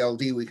like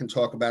GLD we can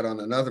talk about on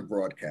another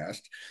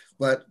broadcast,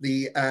 but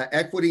the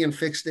equity and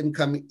fixed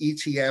income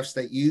ETFs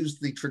that use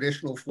the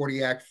traditional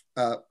 40 Act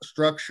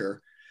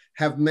structure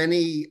have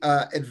many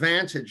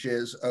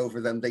advantages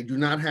over them. They do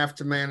not have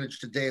to manage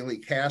the daily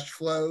cash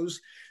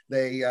flows.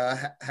 They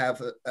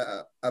have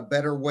a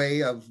better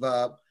way of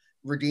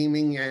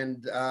redeeming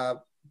and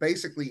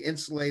basically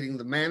insulating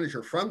the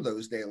manager from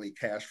those daily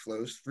cash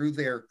flows through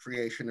their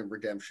creation and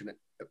redemption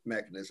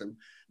mechanism.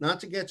 Not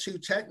to get too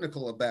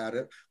technical about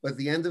it, but at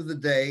the end of the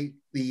day,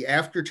 the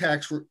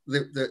after-tax,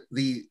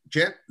 the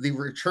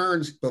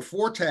returns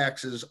before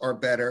taxes are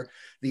better.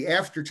 The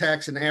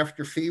after-tax and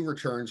after-fee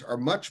returns are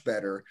much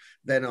better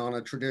than on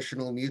a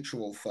traditional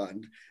mutual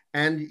fund.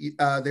 And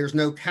there's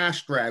no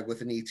cash drag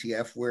with an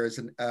ETF, whereas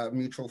a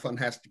mutual fund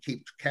has to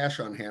keep cash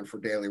on hand for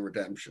daily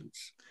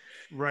redemptions.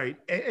 Right.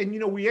 And, you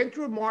know, we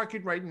enter a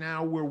market right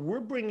now where we're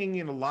bringing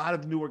in a lot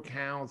of new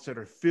accounts that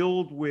are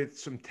filled with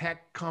some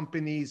tech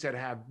companies that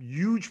have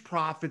huge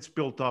profits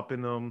built up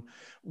in them.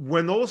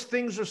 When those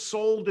things are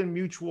sold in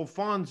mutual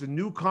funds, the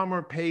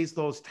newcomer pays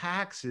those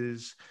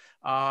taxes.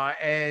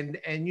 And,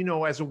 you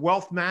know, as a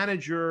wealth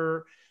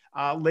manager,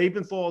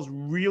 Lebenthal is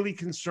really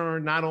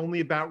concerned not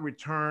only about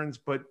returns,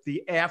 but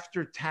the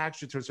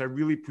after-tax returns. I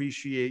really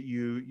appreciate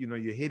you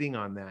hitting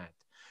on that.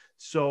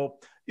 So,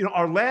 you know,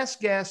 our last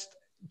guest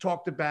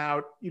talked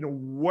about, you know,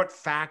 what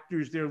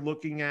factors they're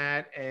looking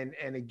at. And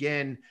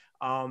again,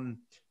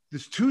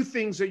 there's two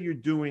things that you're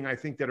doing, I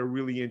think, that are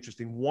really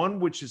interesting. One,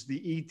 which is the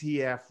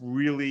ETF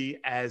really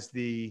as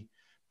the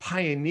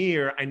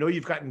pioneer. I know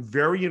you've gotten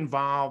very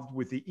involved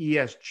with the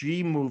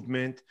ESG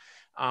movement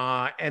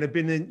and have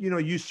been in,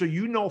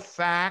 you know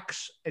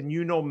Facts and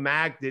you know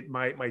Magnet,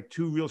 my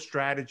two real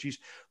strategies,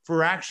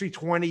 for actually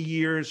 20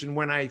 years. And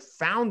when I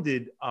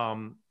founded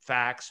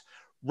Facts,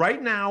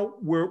 right now,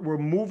 we're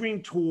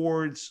moving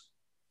towards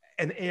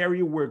an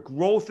area where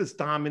growth is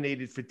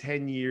dominated for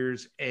 10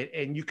 years,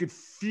 and you could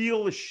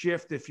feel a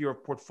shift if you're a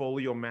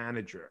portfolio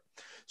manager.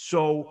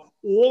 So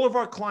all of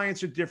our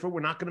clients are different.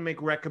 We're not going to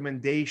make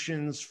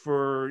recommendations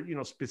for, you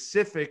know,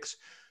 specifics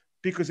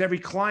because every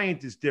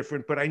client is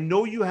different. But I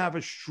know you have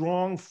a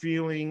strong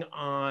feeling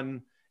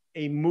on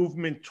a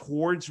movement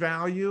towards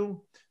value.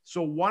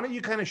 So why don't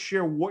you kind of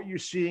share what you're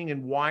seeing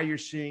and why you're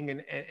seeing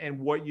and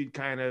what you'd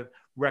kind of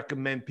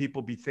recommend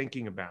people be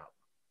thinking about?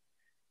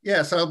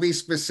 Yes, I'll be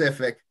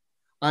specific.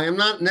 I am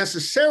not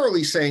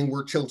necessarily saying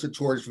we're tilted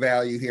towards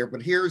value here,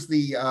 but here's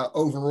the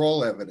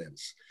overall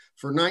evidence.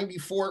 For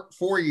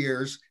 94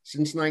 years,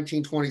 since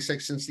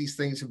 1926, since these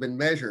things have been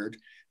measured,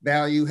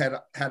 value had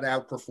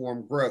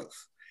outperformed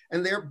growth.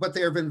 But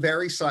there have been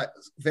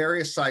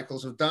various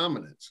cycles of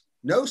dominance.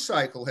 No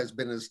cycle has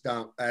been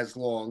as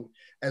long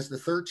as the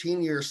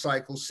 13-year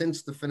cycle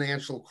since the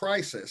financial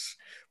crisis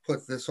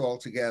put this all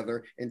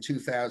together in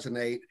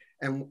 2008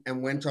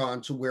 and went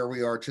on to where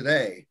we are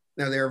today.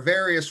 Now, there are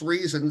various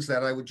reasons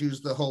that I would use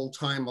the whole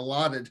time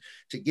allotted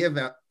to give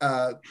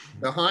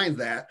behind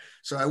that,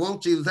 so I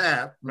won't do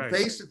that. Right.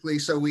 Basically,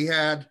 so we've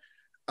had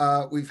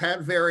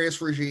various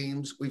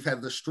regimes. We've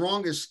had the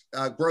strongest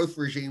growth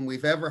regime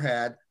we've ever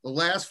had. The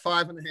last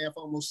 5.5,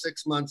 almost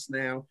 6 months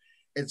now,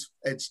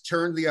 it's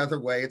turned the other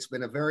way. It's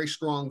been a very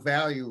strong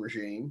value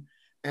regime.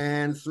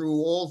 And through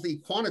all the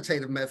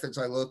quantitative methods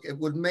I look, it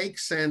would make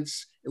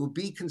sense, it would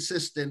be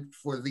consistent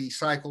for the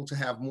cycle to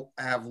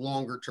have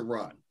longer to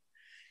run.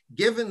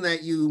 Given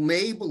that you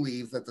may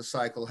believe that the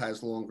cycle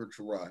has longer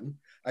to run,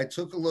 I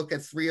took a look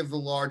at 3 of the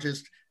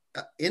largest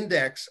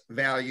index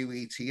value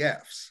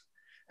ETFs.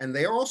 And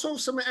there are also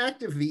some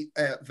active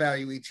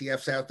value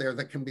ETFs out there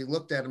that can be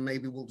looked at, and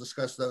maybe we'll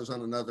discuss those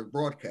on another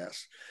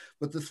broadcast.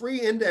 But the 3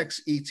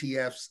 index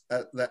ETFs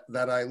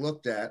that I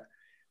looked at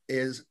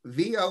is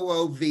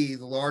VOOV,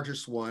 the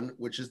largest one,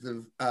 which is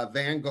the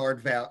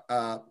Vanguard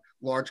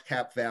large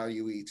cap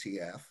value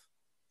ETF.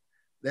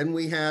 Then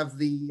we have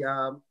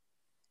the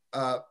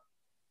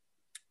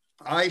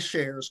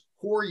iShares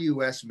Core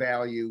US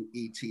Value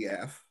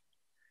ETF.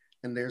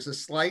 And there's a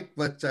slight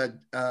but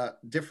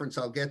difference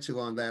I'll get to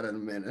on that in a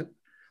minute.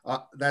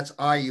 That's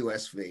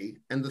IUSV.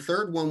 And the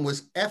third one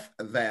was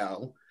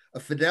FVAL, a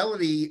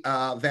Fidelity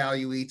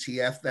value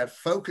ETF that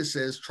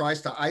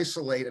tries to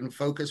isolate and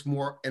focus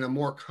more in a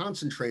more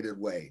concentrated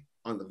way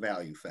on the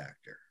value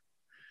factor.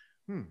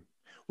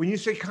 When you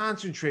say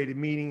concentrated,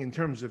 meaning in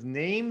terms of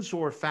names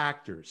or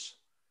factors?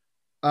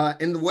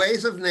 In the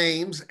ways of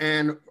names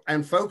and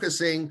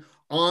focusing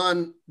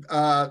on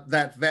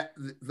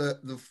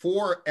the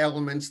 4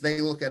 elements,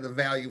 they look at a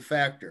value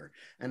factor.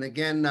 And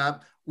again,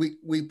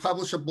 we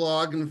publish a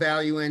blog in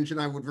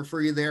ValuEngine. I would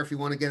refer you there if you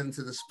want to get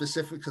into the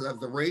specifics of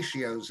the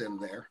ratios in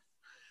there.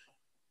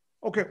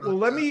 Okay, well,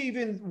 let me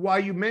while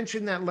you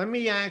mentioned that, let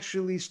me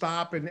actually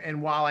stop.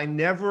 And while I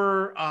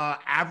never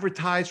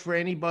advertise for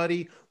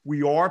anybody,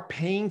 we are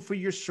paying for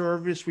your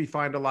service. We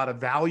find a lot of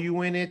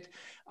value in it.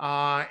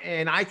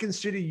 And I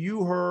consider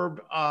you,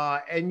 Herb,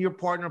 and your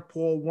partner,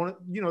 Paul, one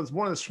of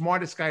the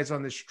smartest guys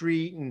on the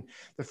street. And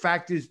the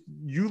fact is,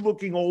 you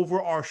looking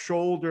over our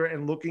shoulder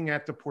and looking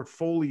at the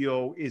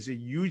portfolio is a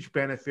huge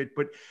benefit.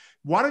 But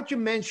why don't you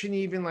mention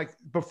even, like,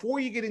 before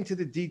you get into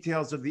the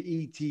details of the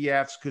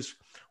ETFs, because,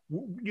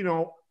 you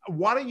know,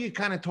 why don't you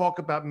kind of talk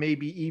about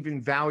maybe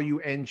even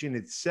ValuEngine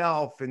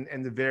itself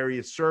and the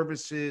various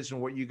services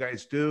and what you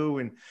guys do?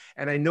 And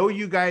I know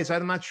you guys,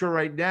 I'm not sure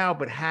right now,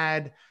 but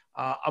had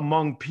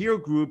among peer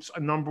groups a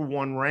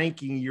 #1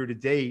 ranking year to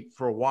date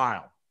for a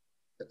while.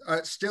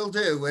 Still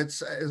do.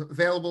 It's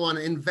available on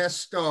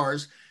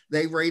InvestStars.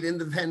 They rate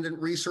independent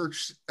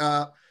research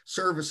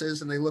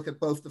services, and they look at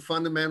both the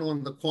fundamental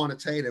and the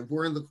quantitative.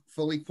 We're in the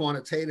fully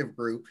quantitative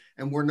group,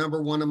 and we're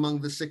number one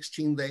among the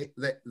 16 they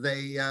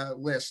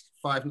list,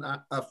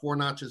 4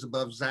 notches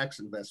above Zacks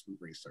Investment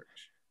Research.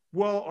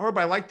 Well, Herb,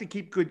 I like to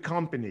keep good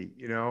company,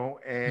 you know,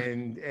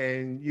 and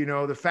you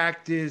know, the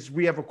fact is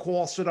we have a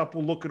call set up.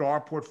 We'll look at our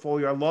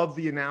portfolio. I love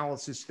the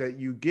analysis that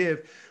you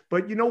give,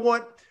 but you know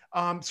what?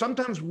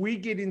 Sometimes we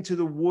get into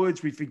the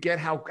woods. We forget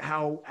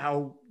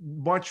how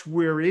much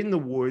we're in the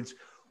woods.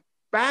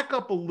 Back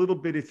up a little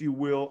bit, if you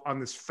will, on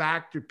this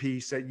factor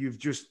piece that you've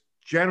just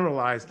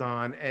generalized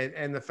on.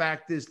 And the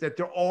fact is that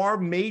there are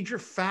major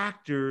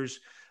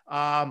factors.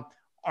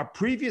 Our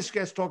previous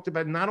guest talked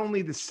about not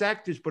only the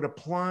sectors, but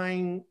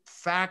applying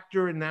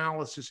factor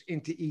analysis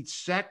into each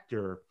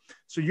sector.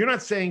 So you're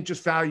not saying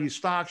just value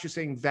stocks, you're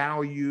saying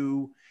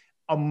value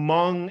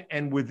among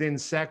and within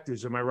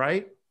sectors. Am I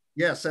right?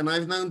 Yes, and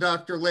I've known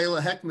Dr.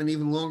 Leila Heckman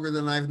even longer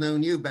than I've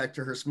known you, back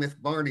to her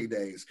Smith-Barney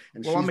days.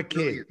 And well, I'm a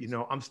kid, you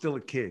know, I'm still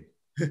a kid.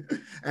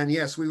 And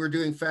yes, we were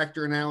doing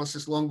factor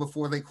analysis long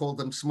before they called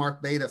them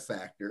smart beta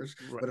factors.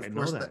 Right, but of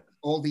course,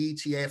 all the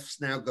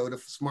ETFs now go to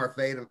smart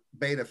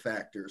beta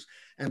factors.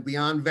 And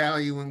beyond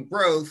value and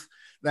growth,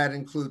 that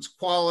includes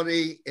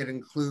quality. It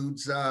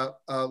includes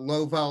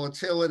low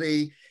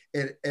volatility.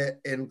 It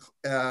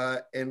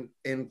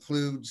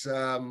includes,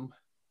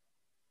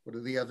 what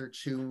are the other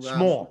two?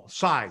 Small,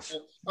 size.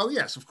 Oh,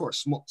 yes, of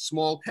course.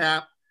 Small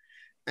cap.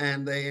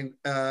 And they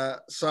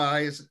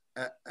size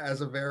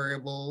as a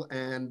variable,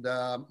 and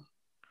well.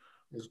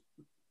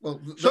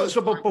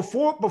 But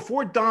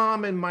before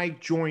Dom and Mike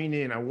join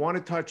in, I want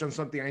to touch on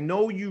something. I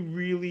know you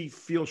really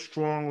feel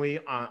strongly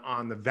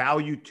on the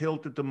value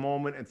tilt at the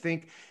moment, and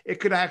think it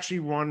could actually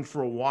run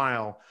for a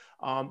while.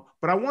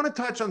 But I want to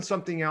touch on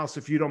something else,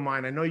 if you don't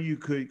mind. I know you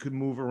could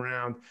move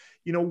around.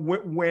 You know,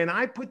 when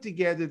I put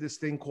together this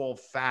thing called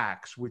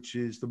FACTS, which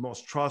is the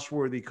most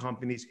trustworthy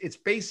companies, it's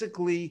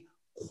basically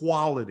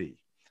quality.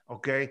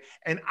 Okay.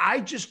 And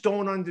I just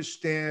don't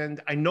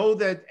understand. I know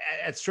that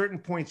at certain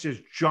points there's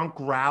junk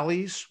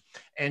rallies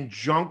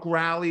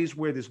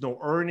where there's no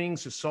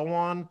earnings and so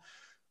on.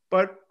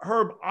 But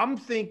Herb, I'm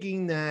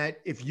thinking that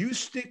if you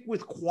stick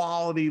with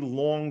quality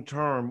long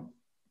term,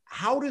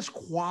 how does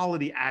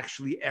quality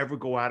actually ever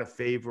go out of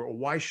favor, or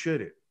why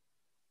should it?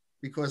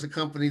 Because a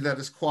company that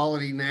is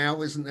quality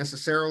now isn't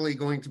necessarily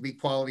going to be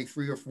quality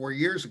 3 or 4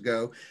 years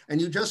ago.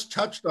 And you just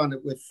touched on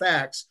it with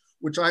FACTS,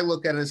 which I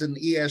look at as an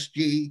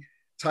ESG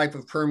type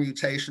of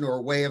permutation or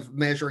a way of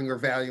measuring or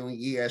valuing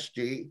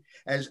ESG.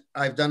 As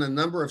I've done a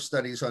number of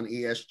studies on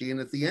ESG,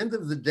 and at the end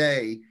of the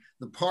day,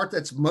 the part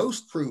that's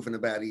most proven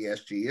about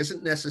ESG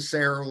isn't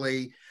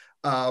necessarily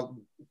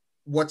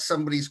what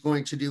somebody's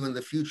going to do in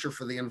the future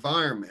for the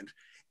environment.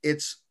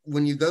 It's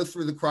when you go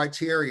through the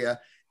criteria,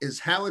 is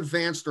how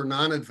advanced or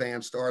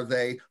non-advanced are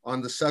they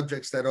on the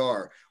subjects that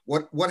are?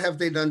 What have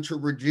they done to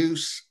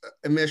reduce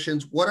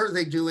emissions? What are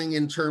they doing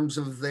in terms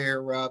of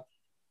their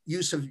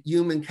use of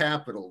human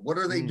capital? What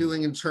are they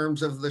doing in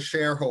terms of the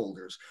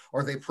shareholders?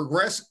 Are they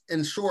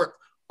in short,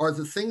 are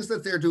the things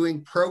that they're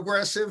doing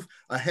progressive,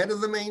 ahead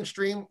of the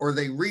mainstream, or are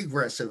they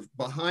regressive,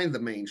 behind the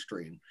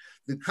mainstream?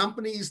 The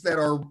companies that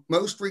are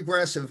most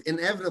regressive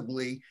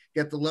inevitably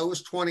get the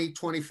lowest 20,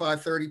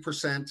 25,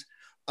 30%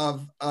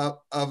 of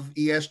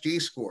ESG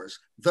scores.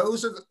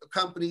 Those are the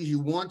companies you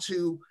want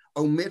to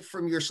omit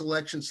from your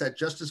selection set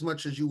just as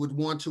much as you would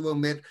want to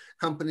omit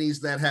companies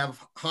that have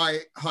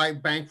high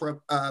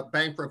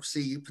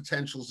bankruptcy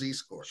potential Z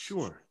scores.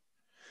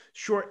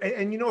 Sure.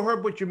 And you know,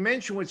 Herb, what you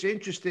mentioned, what's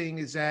interesting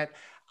is that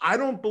I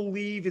don't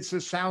believe, it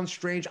sounds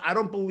strange, I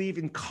don't believe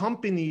in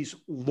companies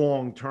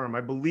long term.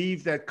 I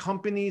believe that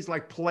companies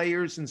like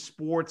players in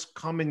sports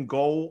come and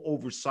go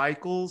over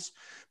cycles,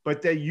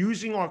 but that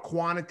using our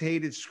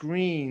quantitative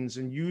screens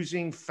and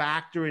using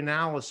factor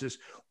analysis,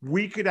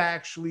 we could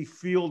actually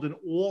field an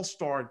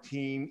all-star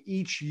team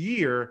each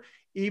year,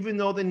 even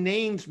though the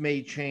names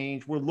may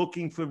change. We're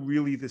looking for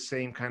really the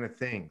same kind of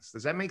things.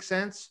 Does that make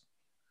sense?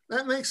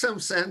 That makes some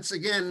sense.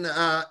 Again,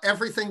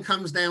 everything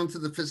comes down to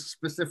the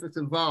specifics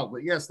involved,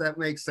 but yes, that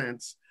makes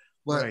sense.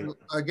 But right.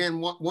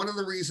 Again, one of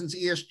the reasons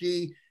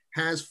ESG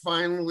has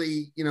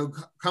finally,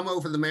 come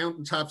over the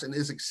mountaintops and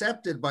is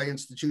accepted by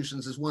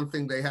institutions is one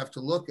thing they have to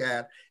look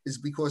at, is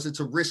because it's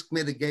a risk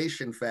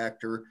mitigation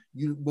factor.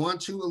 You want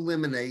to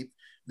eliminate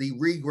the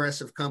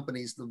regressive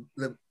companies,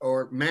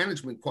 or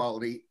management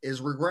quality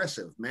is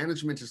regressive.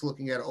 Management is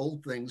looking at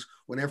old things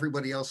when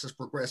everybody else has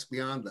progressed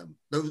beyond them.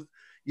 Those,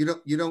 you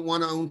don't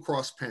want to own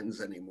cross pens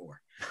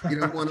anymore. You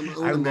don't want to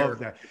own I love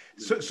that.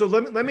 So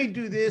let me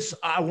do this.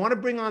 I want to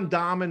bring on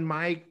Dom and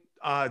Mike.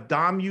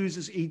 Dom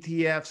uses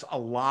ETFs a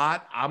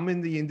lot. I'm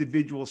in the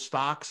individual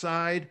stock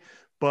side,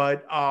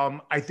 but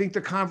I think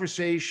the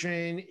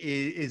conversation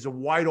is a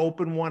wide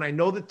open one. I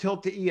know the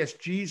tilt to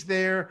ESG is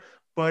there,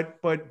 but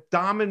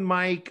Dom and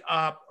Mike,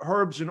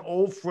 Herb's an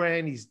old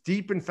friend. He's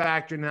deep in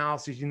factor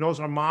analysis. He knows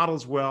our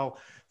models well.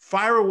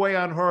 Fire away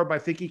on Herb. I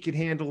think he can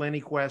handle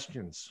any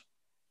questions.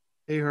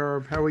 Hey,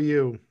 Herb, how are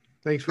you?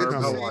 Thanks for Herb,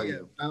 coming. how are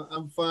you?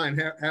 I'm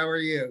fine. How are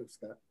you,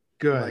 Scott?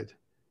 Good.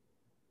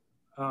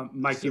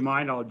 Mike, do you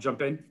mind? I'll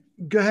jump in.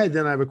 Go ahead.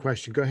 Then I have a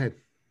question. Go ahead.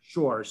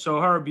 Sure.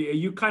 So Herb,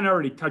 you kind of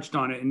already touched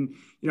on it. And,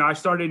 I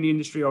started in the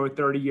industry over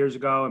 30 years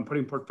ago and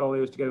putting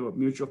portfolios together with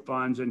mutual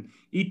funds, and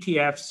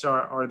ETFs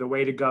are the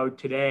way to go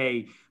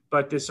today.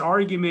 But this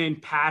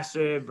argument,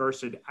 passive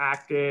versus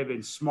active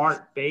and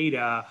smart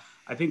beta,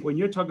 I think when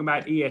you're talking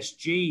about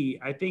ESG,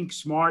 I think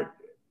smart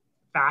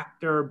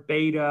factor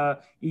beta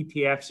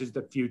ETFs is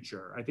the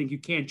future. I think you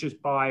can't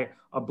just buy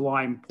a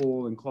blind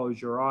pool and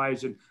close your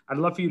eyes. And I'd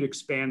love for you to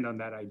expand on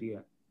that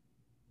idea.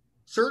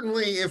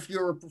 Certainly, if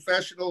you're a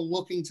professional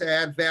looking to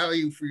add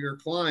value for your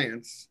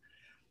clients,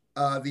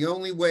 the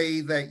only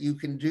way that you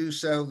can do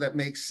so that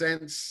makes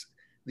sense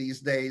these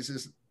days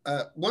is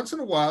once in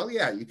a while,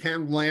 you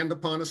can land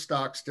upon a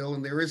stock still,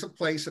 and there is a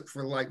place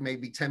for like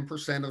maybe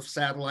 10% of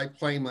satellite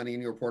play money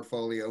in your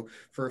portfolio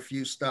for a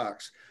few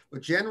stocks.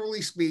 But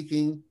generally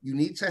speaking, you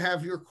need to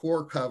have your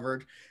core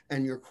covered,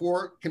 and your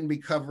core can be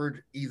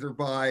covered either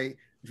by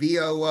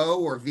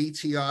VOO or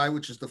VTI,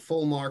 which is the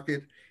full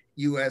market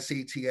US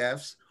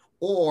ETFs,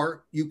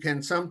 or you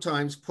can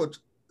sometimes put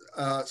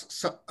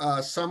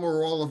some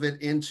or all of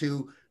it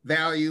into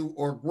value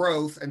or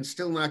growth and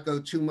still not go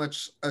too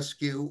much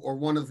askew, or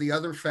one of the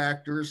other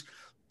factors,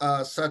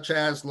 such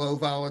as low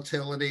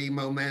volatility,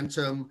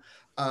 momentum,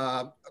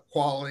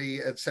 quality,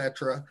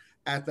 etc.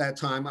 At that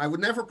time, I would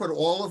never put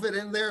all of it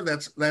in there.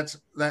 That's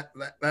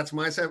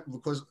my set,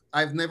 because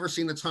I've never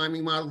seen a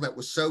timing model that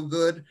was so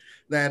good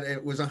that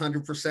it was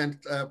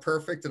 100%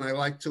 perfect. And I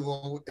like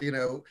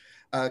to,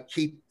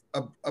 keep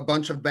a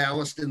bunch of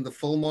ballast in the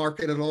full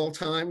market at all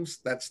times.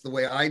 That's the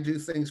way I do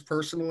things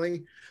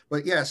personally.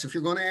 But yes, if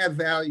you're going to add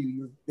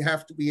value, you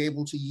have to be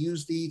able to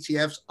use the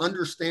ETFs,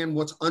 understand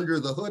what's under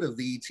the hood of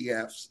the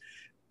ETFs,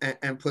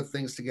 and put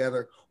things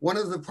together. One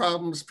of the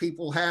problems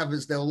people have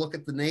is they'll look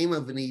at the name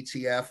of an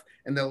ETF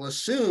and they'll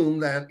assume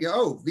that,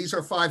 these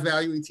are 5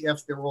 value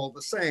ETFs, they're all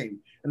the same.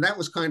 And that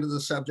was kind of the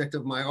subject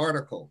of my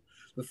article.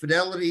 The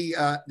Fidelity,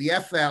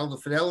 the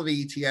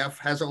Fidelity ETF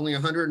has only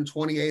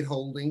 128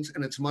 holdings,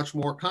 and it's much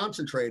more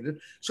concentrated.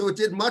 So it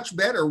did much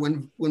better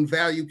when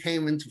value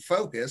came into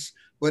focus,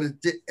 but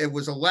it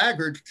was a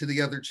laggard to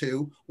the other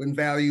two when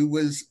value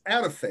was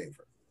out of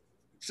favor.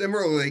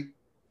 Similarly,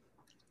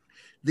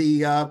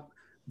 the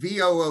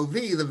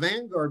VOOV, the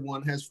Vanguard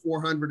one, has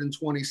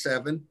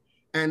 427,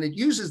 and it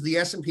uses the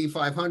S&P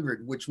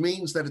 500, which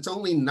means that it's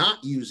only not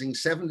using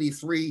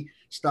 73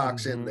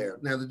 stocks in there.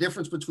 Now, the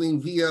difference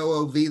between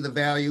VOOV, the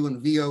value,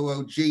 and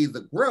VOOG,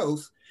 the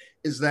growth,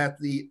 is that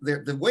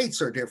the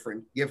weights are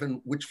different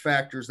given which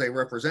factors they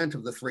represent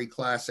of the 3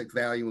 classic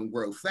value and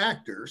growth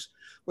factors.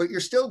 But you're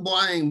still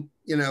buying,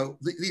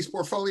 these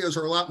portfolios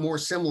are a lot more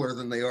similar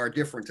than they are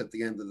different at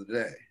the end of the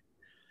day.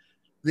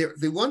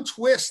 The one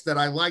twist that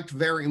I liked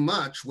very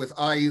much with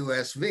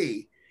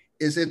IUSV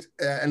is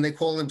and they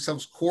call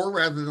themselves core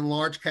rather than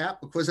large cap,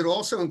 because it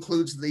also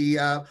includes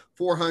the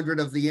 400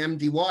 of the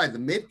MDY, the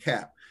mid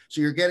cap.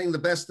 So you're getting the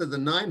best of the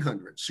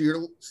 900. So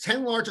your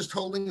 10 largest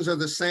holdings are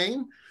the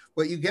same,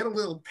 but you get a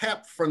little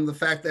pep from the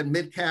fact that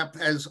mid cap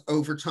has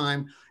over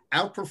time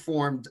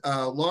outperformed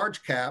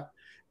large cap.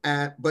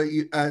 But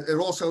it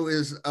also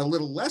is a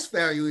little less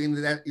value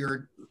in that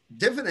your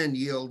dividend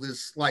yield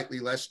is slightly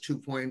less,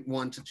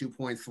 2.1 to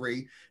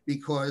 2.3,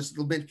 because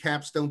the mid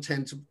caps don't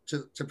tend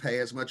to pay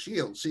as much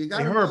yield. So you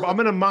got Herb, I'm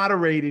going to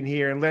moderate in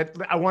here, and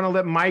I want to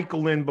let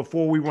Michael in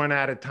before we run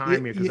out of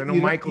time here, because I know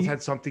Michael's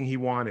had something he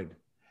wanted.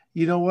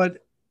 You know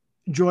what,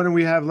 Jordan,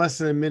 we have less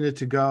than a minute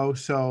to go,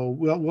 so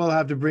we'll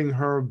have to bring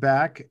her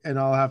back, and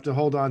I'll have to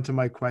hold on to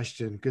my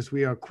question because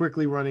we are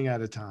quickly running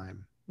out of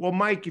time. Well,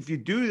 Mike, if you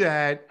do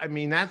that, I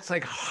mean, that's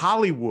like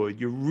Hollywood.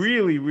 You're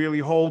really, really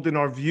holding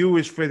our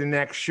viewers for the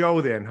next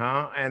show then,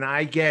 huh? And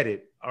I get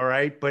it. All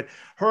right. But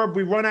Herb,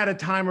 we run out of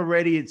time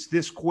already. It's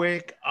this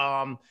quick.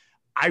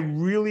 I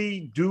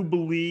really do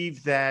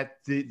believe that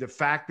the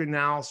factor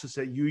analysis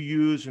that you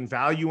use and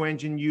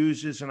ValuEngine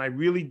uses, and I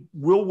really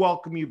will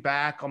welcome you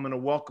back. I'm going to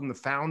welcome the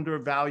founder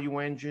of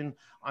ValuEngine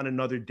on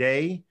another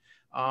day.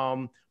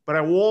 But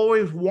I will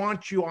always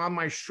want you on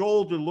my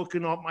shoulder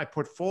looking up my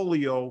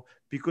portfolio,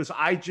 because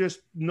I just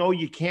know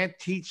you can't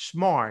teach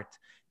smart,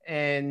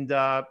 and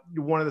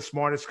you're one of the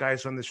smartest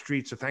guys on the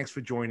street. So thanks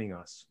for joining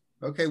us.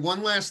 Okay,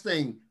 one last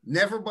thing.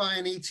 Never buy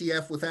an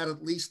ETF without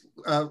at least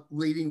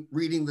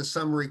reading the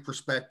summary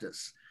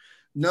prospectus.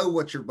 Know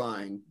what you're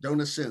buying. Don't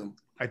assume.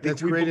 I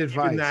think we believe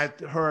in that,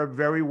 Herb,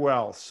 very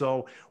well.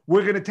 So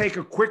we're going to take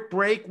a quick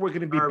break. We're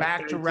going to be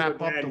back to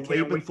wrap up the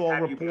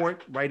Lebenthal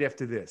Report right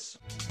after this.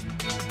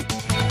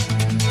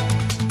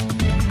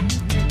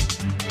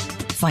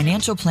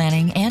 Financial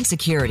planning and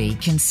security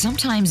can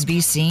sometimes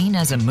be seen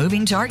as a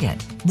moving target.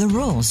 The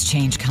rules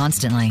change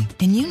constantly,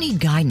 and you need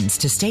guidance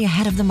to stay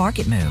ahead of the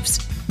market moves.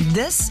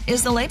 This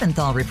is the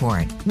Lebenthal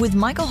Report with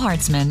Michael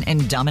Hartzman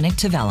and Dominick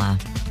Tavella.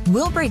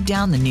 We'll break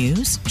down the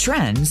news,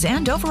 trends,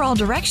 and overall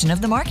direction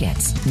of the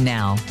markets.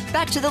 Now,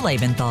 back to the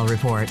Lebenthal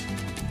Report.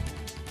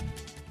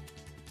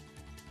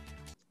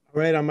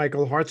 All right, I'm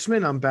Michael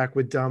Hartzman. I'm back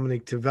with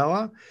Dominick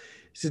Tavella.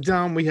 So,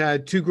 Dom, we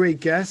had two great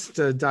guests,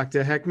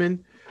 Dr. Heckman,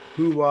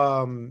 who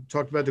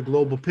talked about the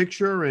global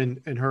picture,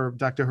 and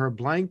Dr. Herb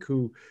Blank,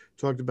 who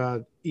talked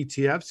about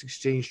ETFs,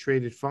 exchange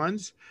traded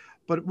funds.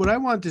 But what I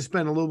wanted to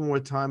spend a little more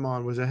time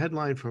on was a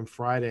headline from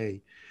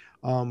Friday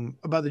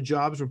about the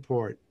jobs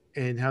report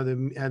and how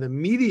the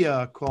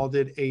media called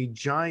it a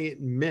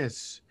giant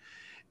miss.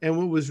 And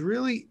what was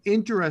really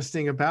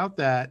interesting about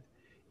that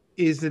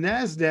is the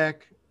NASDAQ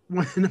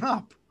went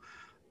up,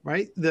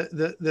 right?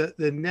 The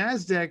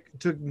NASDAQ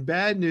took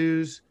bad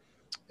news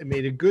and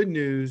made it good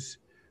news.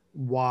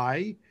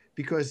 Why?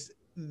 Because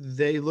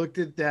they looked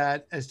at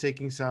that as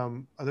taking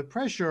some of the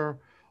pressure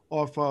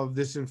off of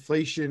this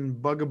inflation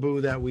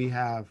bugaboo that we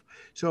have.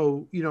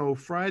 So,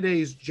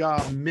 Friday's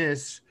job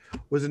miss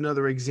was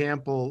another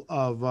example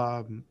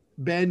of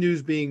bad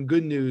news being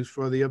good news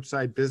for the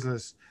upside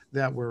business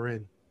that we're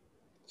in.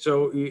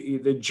 So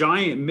the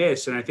giant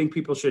miss, and I think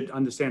people should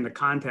understand the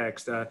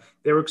context.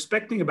 They were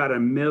expecting about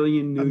 1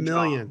 million new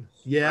jobs.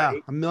 Yeah,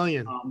 right? 1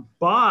 million.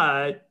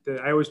 But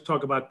I always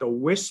talk about the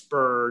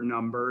whisper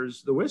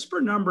numbers. The whisper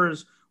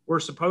numbers were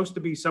supposed to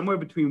be somewhere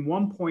between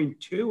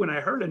 1.2, and I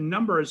heard a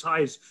number as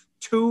high as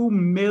 2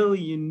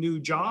 million new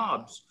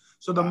jobs.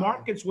 So the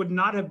markets would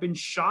not have been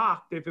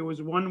shocked if it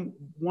was 1.2,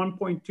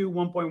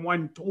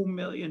 1.1, 2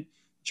 million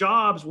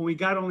jobs when we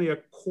got only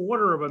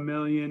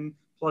 250,000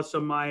 plus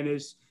or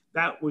minus.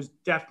 That was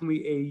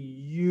definitely a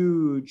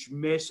huge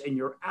miss, and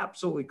you're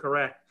absolutely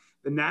correct.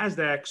 The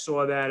NASDAQ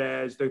saw that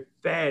as the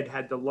Fed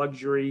had the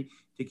luxury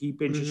to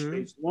keep interest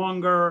rates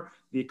longer.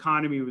 The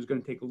economy was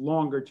going to take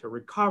longer to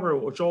recover,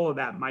 which all of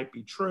that might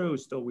be true.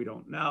 Still, we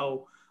don't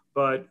know.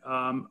 But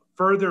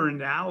further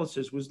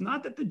analysis was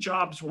not that the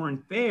jobs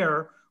weren't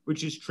there,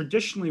 which is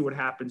traditionally what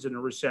happens in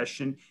a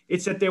recession.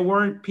 It's that there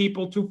weren't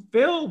people to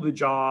fill the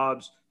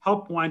jobs,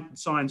 help wanted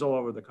signs all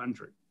over the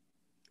country.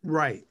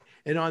 Right.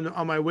 And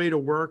on my way to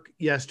work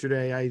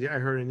yesterday, I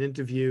heard an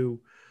interview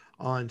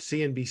on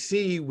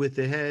CNBC with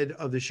the head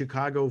of the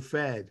Chicago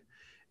Fed.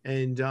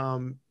 And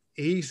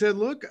he said,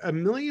 look,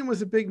 1 million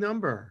was a big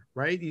number,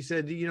 right? He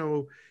said,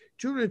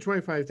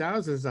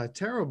 225,000 is not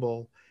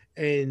terrible.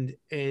 And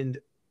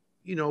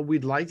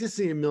we'd like to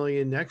see 1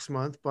 million next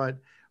month, but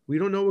we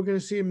don't know we're going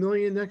to see 1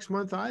 million next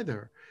month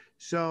either.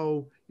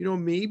 So,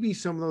 maybe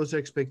some of those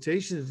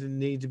expectations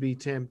need to be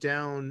tamped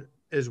down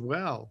as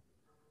well.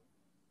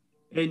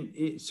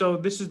 And so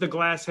this is the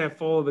glass half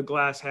full or the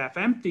glass half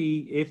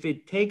empty. If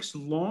it takes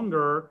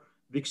longer,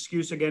 the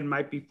excuse again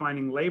might be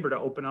finding labor to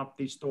open up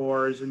these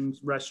stores and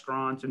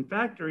restaurants and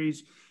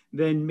factories.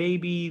 Then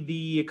maybe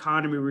the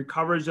economy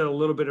recovers at a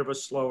little bit of a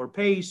slower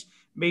pace.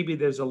 Maybe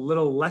there's a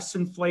little less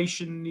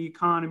inflation in the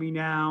economy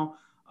now.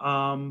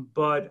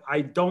 But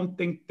I don't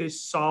think this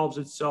solves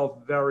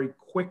itself very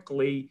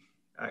quickly.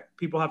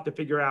 People have to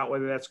figure out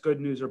whether that's good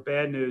news or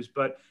bad news.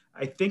 But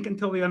I think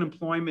until the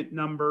unemployment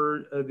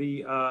number,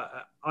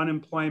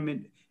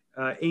 unemployment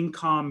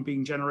income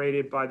being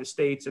generated by the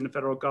states and the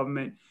federal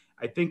government,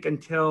 I think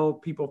until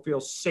people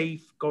feel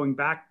safe going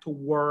back to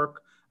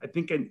work, I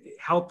think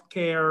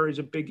healthcare is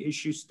a big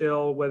issue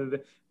still,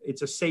 whether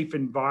it's a safe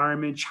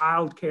environment.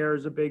 Childcare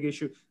is a big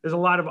issue. There's a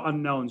lot of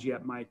unknowns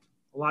yet, Mike,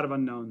 a lot of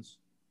unknowns.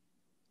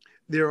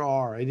 There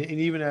are. And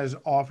even as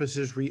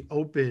offices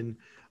reopen,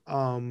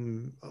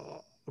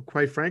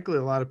 quite frankly,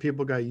 a lot of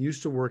people got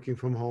used to working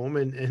from home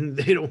and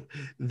they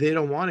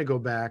don't want to go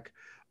back,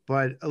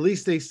 but at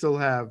least they still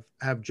have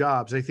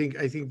jobs. I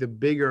think the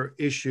bigger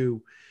issue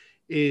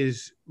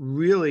is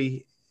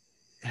really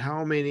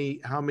how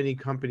many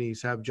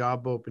companies have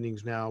job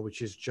openings now,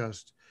 which is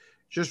just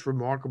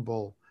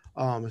remarkable.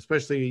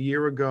 Especially a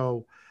year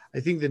ago, I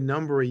think the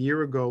number a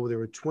year ago, there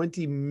were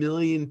 20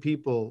 million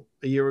people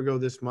a year ago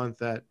this month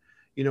that,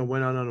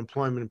 went on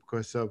unemployment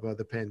because of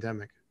the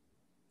pandemic.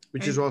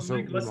 Which is also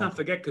Mike, let's not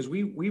forget, because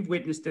we've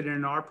witnessed it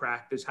in our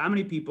practice, how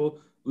many people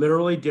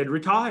literally did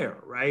retire,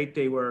 right?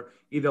 They were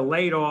either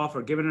laid off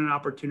or given an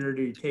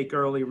opportunity to take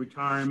early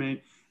retirement.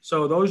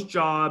 So those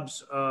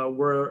jobs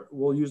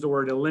we'll use the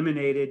word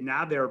eliminated.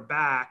 Now they're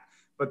back,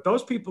 but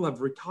those people have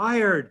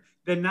retired.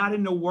 They're not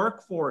in the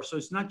workforce. So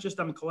it's not just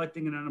I'm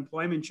collecting an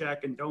unemployment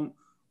check and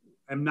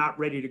I'm not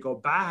ready to go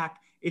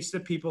back. It's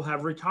that people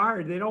have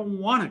retired. They don't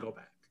want to go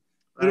back.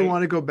 Right? They don't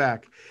want to go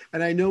back.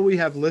 And I know we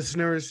have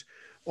listeners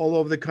all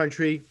over the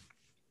country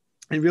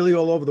and really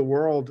all over the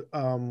world.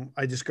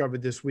 I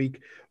discovered this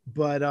week,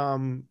 but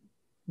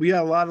we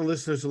have a lot of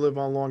listeners who live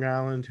on Long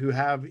Island who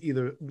have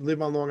either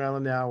live on Long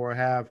Island now or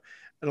have,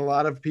 and a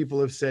lot of people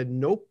have said,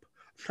 nope,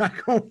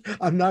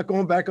 I'm not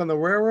going back on the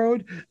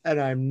railroad and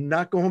I'm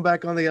not going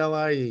back on the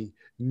LIE.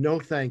 No,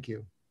 thank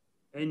you.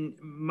 And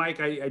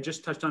Mike, I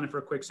just touched on it for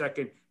a quick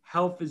second.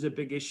 Health is a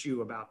big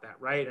issue about that,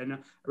 right? And I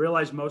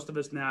realize most of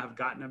us now have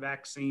gotten a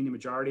vaccine. The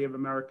majority of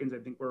Americans, I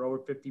think we're over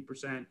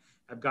 50%,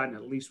 have gotten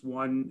at least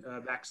one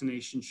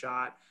vaccination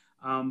shot.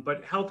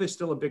 But health is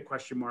still a big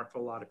question mark for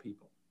a lot of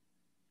people.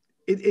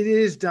 It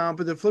is, Dom,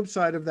 but the flip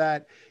side of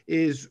that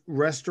is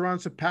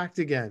restaurants are packed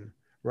again,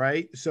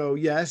 right? So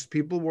yes,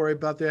 people worry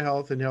about their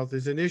health and health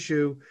is an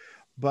issue,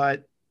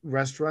 but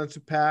restaurants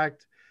are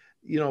packed.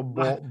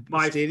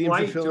 my stadiums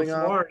flight are filling to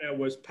up. Florida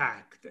was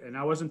packed, and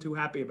I wasn't too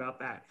happy about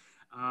that.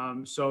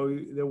 So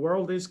the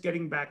world is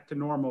getting back to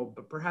normal,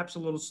 but perhaps a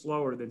little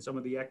slower than some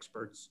of the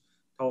experts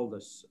told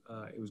us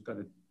it was going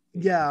to.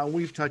 Yeah,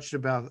 we've touched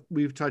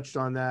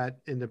on that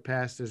in the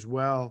past as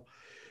well.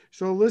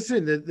 So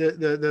listen,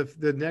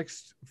 the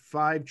next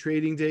 5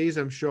 trading days,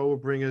 I'm sure, will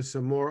bring us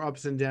some more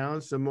ups and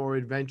downs, some more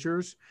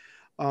adventures.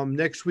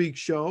 Next week's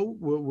show,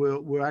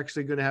 we're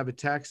actually going to have a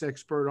tax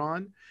expert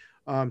on.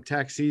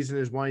 Tax season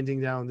is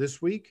winding down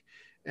this week,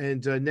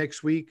 and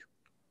next week,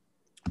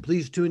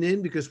 please tune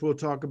in because we'll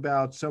talk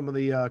about some of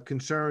the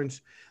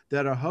concerns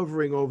that are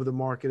hovering over the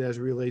market as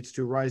it relates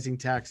to rising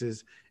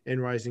taxes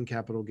and rising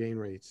capital gain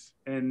rates.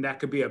 And that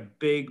could be a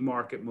big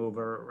market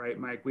mover, right,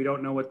 Mike? We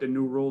don't know what the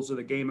new rules of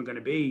the game are going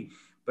to be,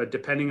 but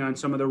depending on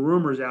some of the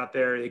rumors out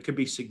there, it could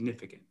be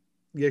significant.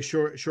 Yeah,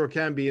 sure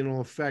can be, and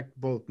it'll affect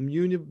both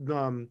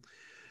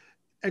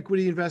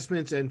equity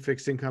investments and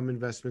fixed income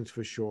investments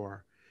for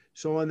sure.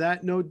 So on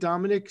that note,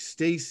 Dominick,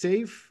 stay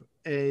safe,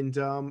 and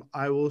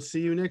I will see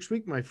you next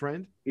week, my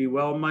friend. Be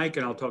well, Mike,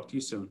 and I'll talk to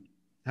you soon.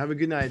 Have a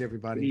good night,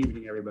 everybody. Good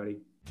evening, everybody.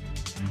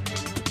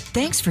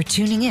 Thanks for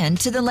tuning in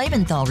to the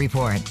Lebenthal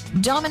Report.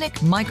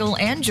 Dominick, Michael,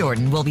 and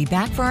Jordan will be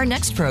back for our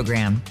next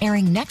program,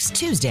 airing next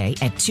Tuesday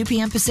at 2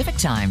 p.m. Pacific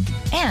Time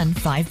and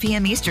 5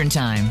 p.m. Eastern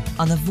Time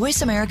on the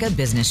Voice America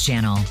Business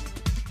Channel.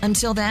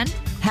 Until then,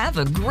 have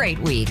a great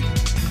week.